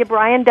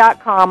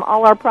 CynthiaBrian.com.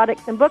 All our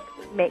products and books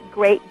make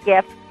great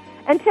gifts.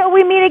 Until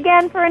we meet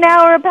again for an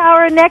hour of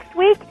power next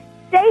week,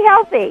 stay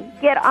healthy,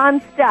 get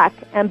unstuck,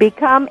 and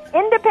become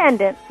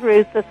independent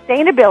through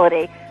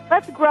sustainability.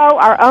 Let's grow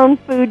our own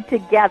food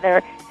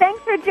together.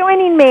 Thanks for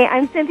joining me.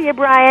 I'm Cynthia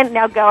Brian.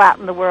 Now go out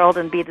in the world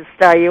and be the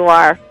star you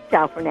are.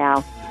 Ciao for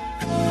now.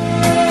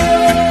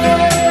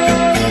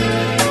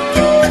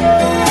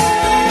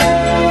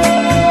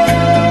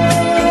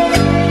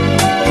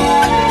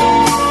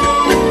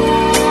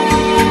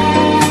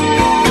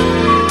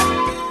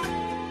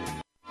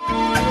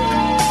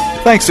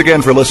 Thanks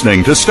again for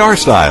listening to Star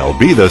Style,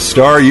 Be the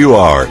Star You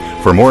Are.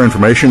 For more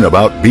information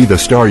about Be the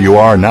Star You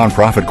Are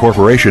Nonprofit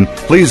Corporation,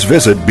 please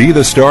visit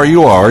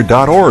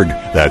BeTheStarYouAre.org.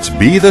 That's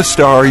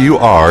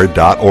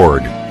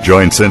BeTheStarYouAre.org.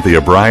 Join Cynthia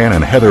Brian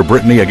and Heather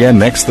Brittany again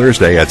next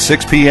Thursday at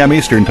 6 p.m.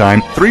 Eastern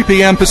Time, 3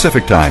 p.m.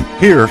 Pacific Time,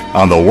 here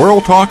on the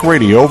World Talk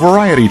Radio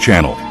Variety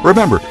Channel.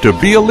 Remember, to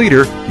be a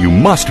leader, you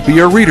must be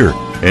a reader.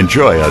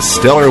 Enjoy a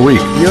stellar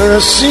week. You're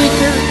a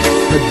seeker,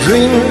 a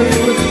dreamer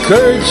with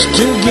courage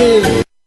to give.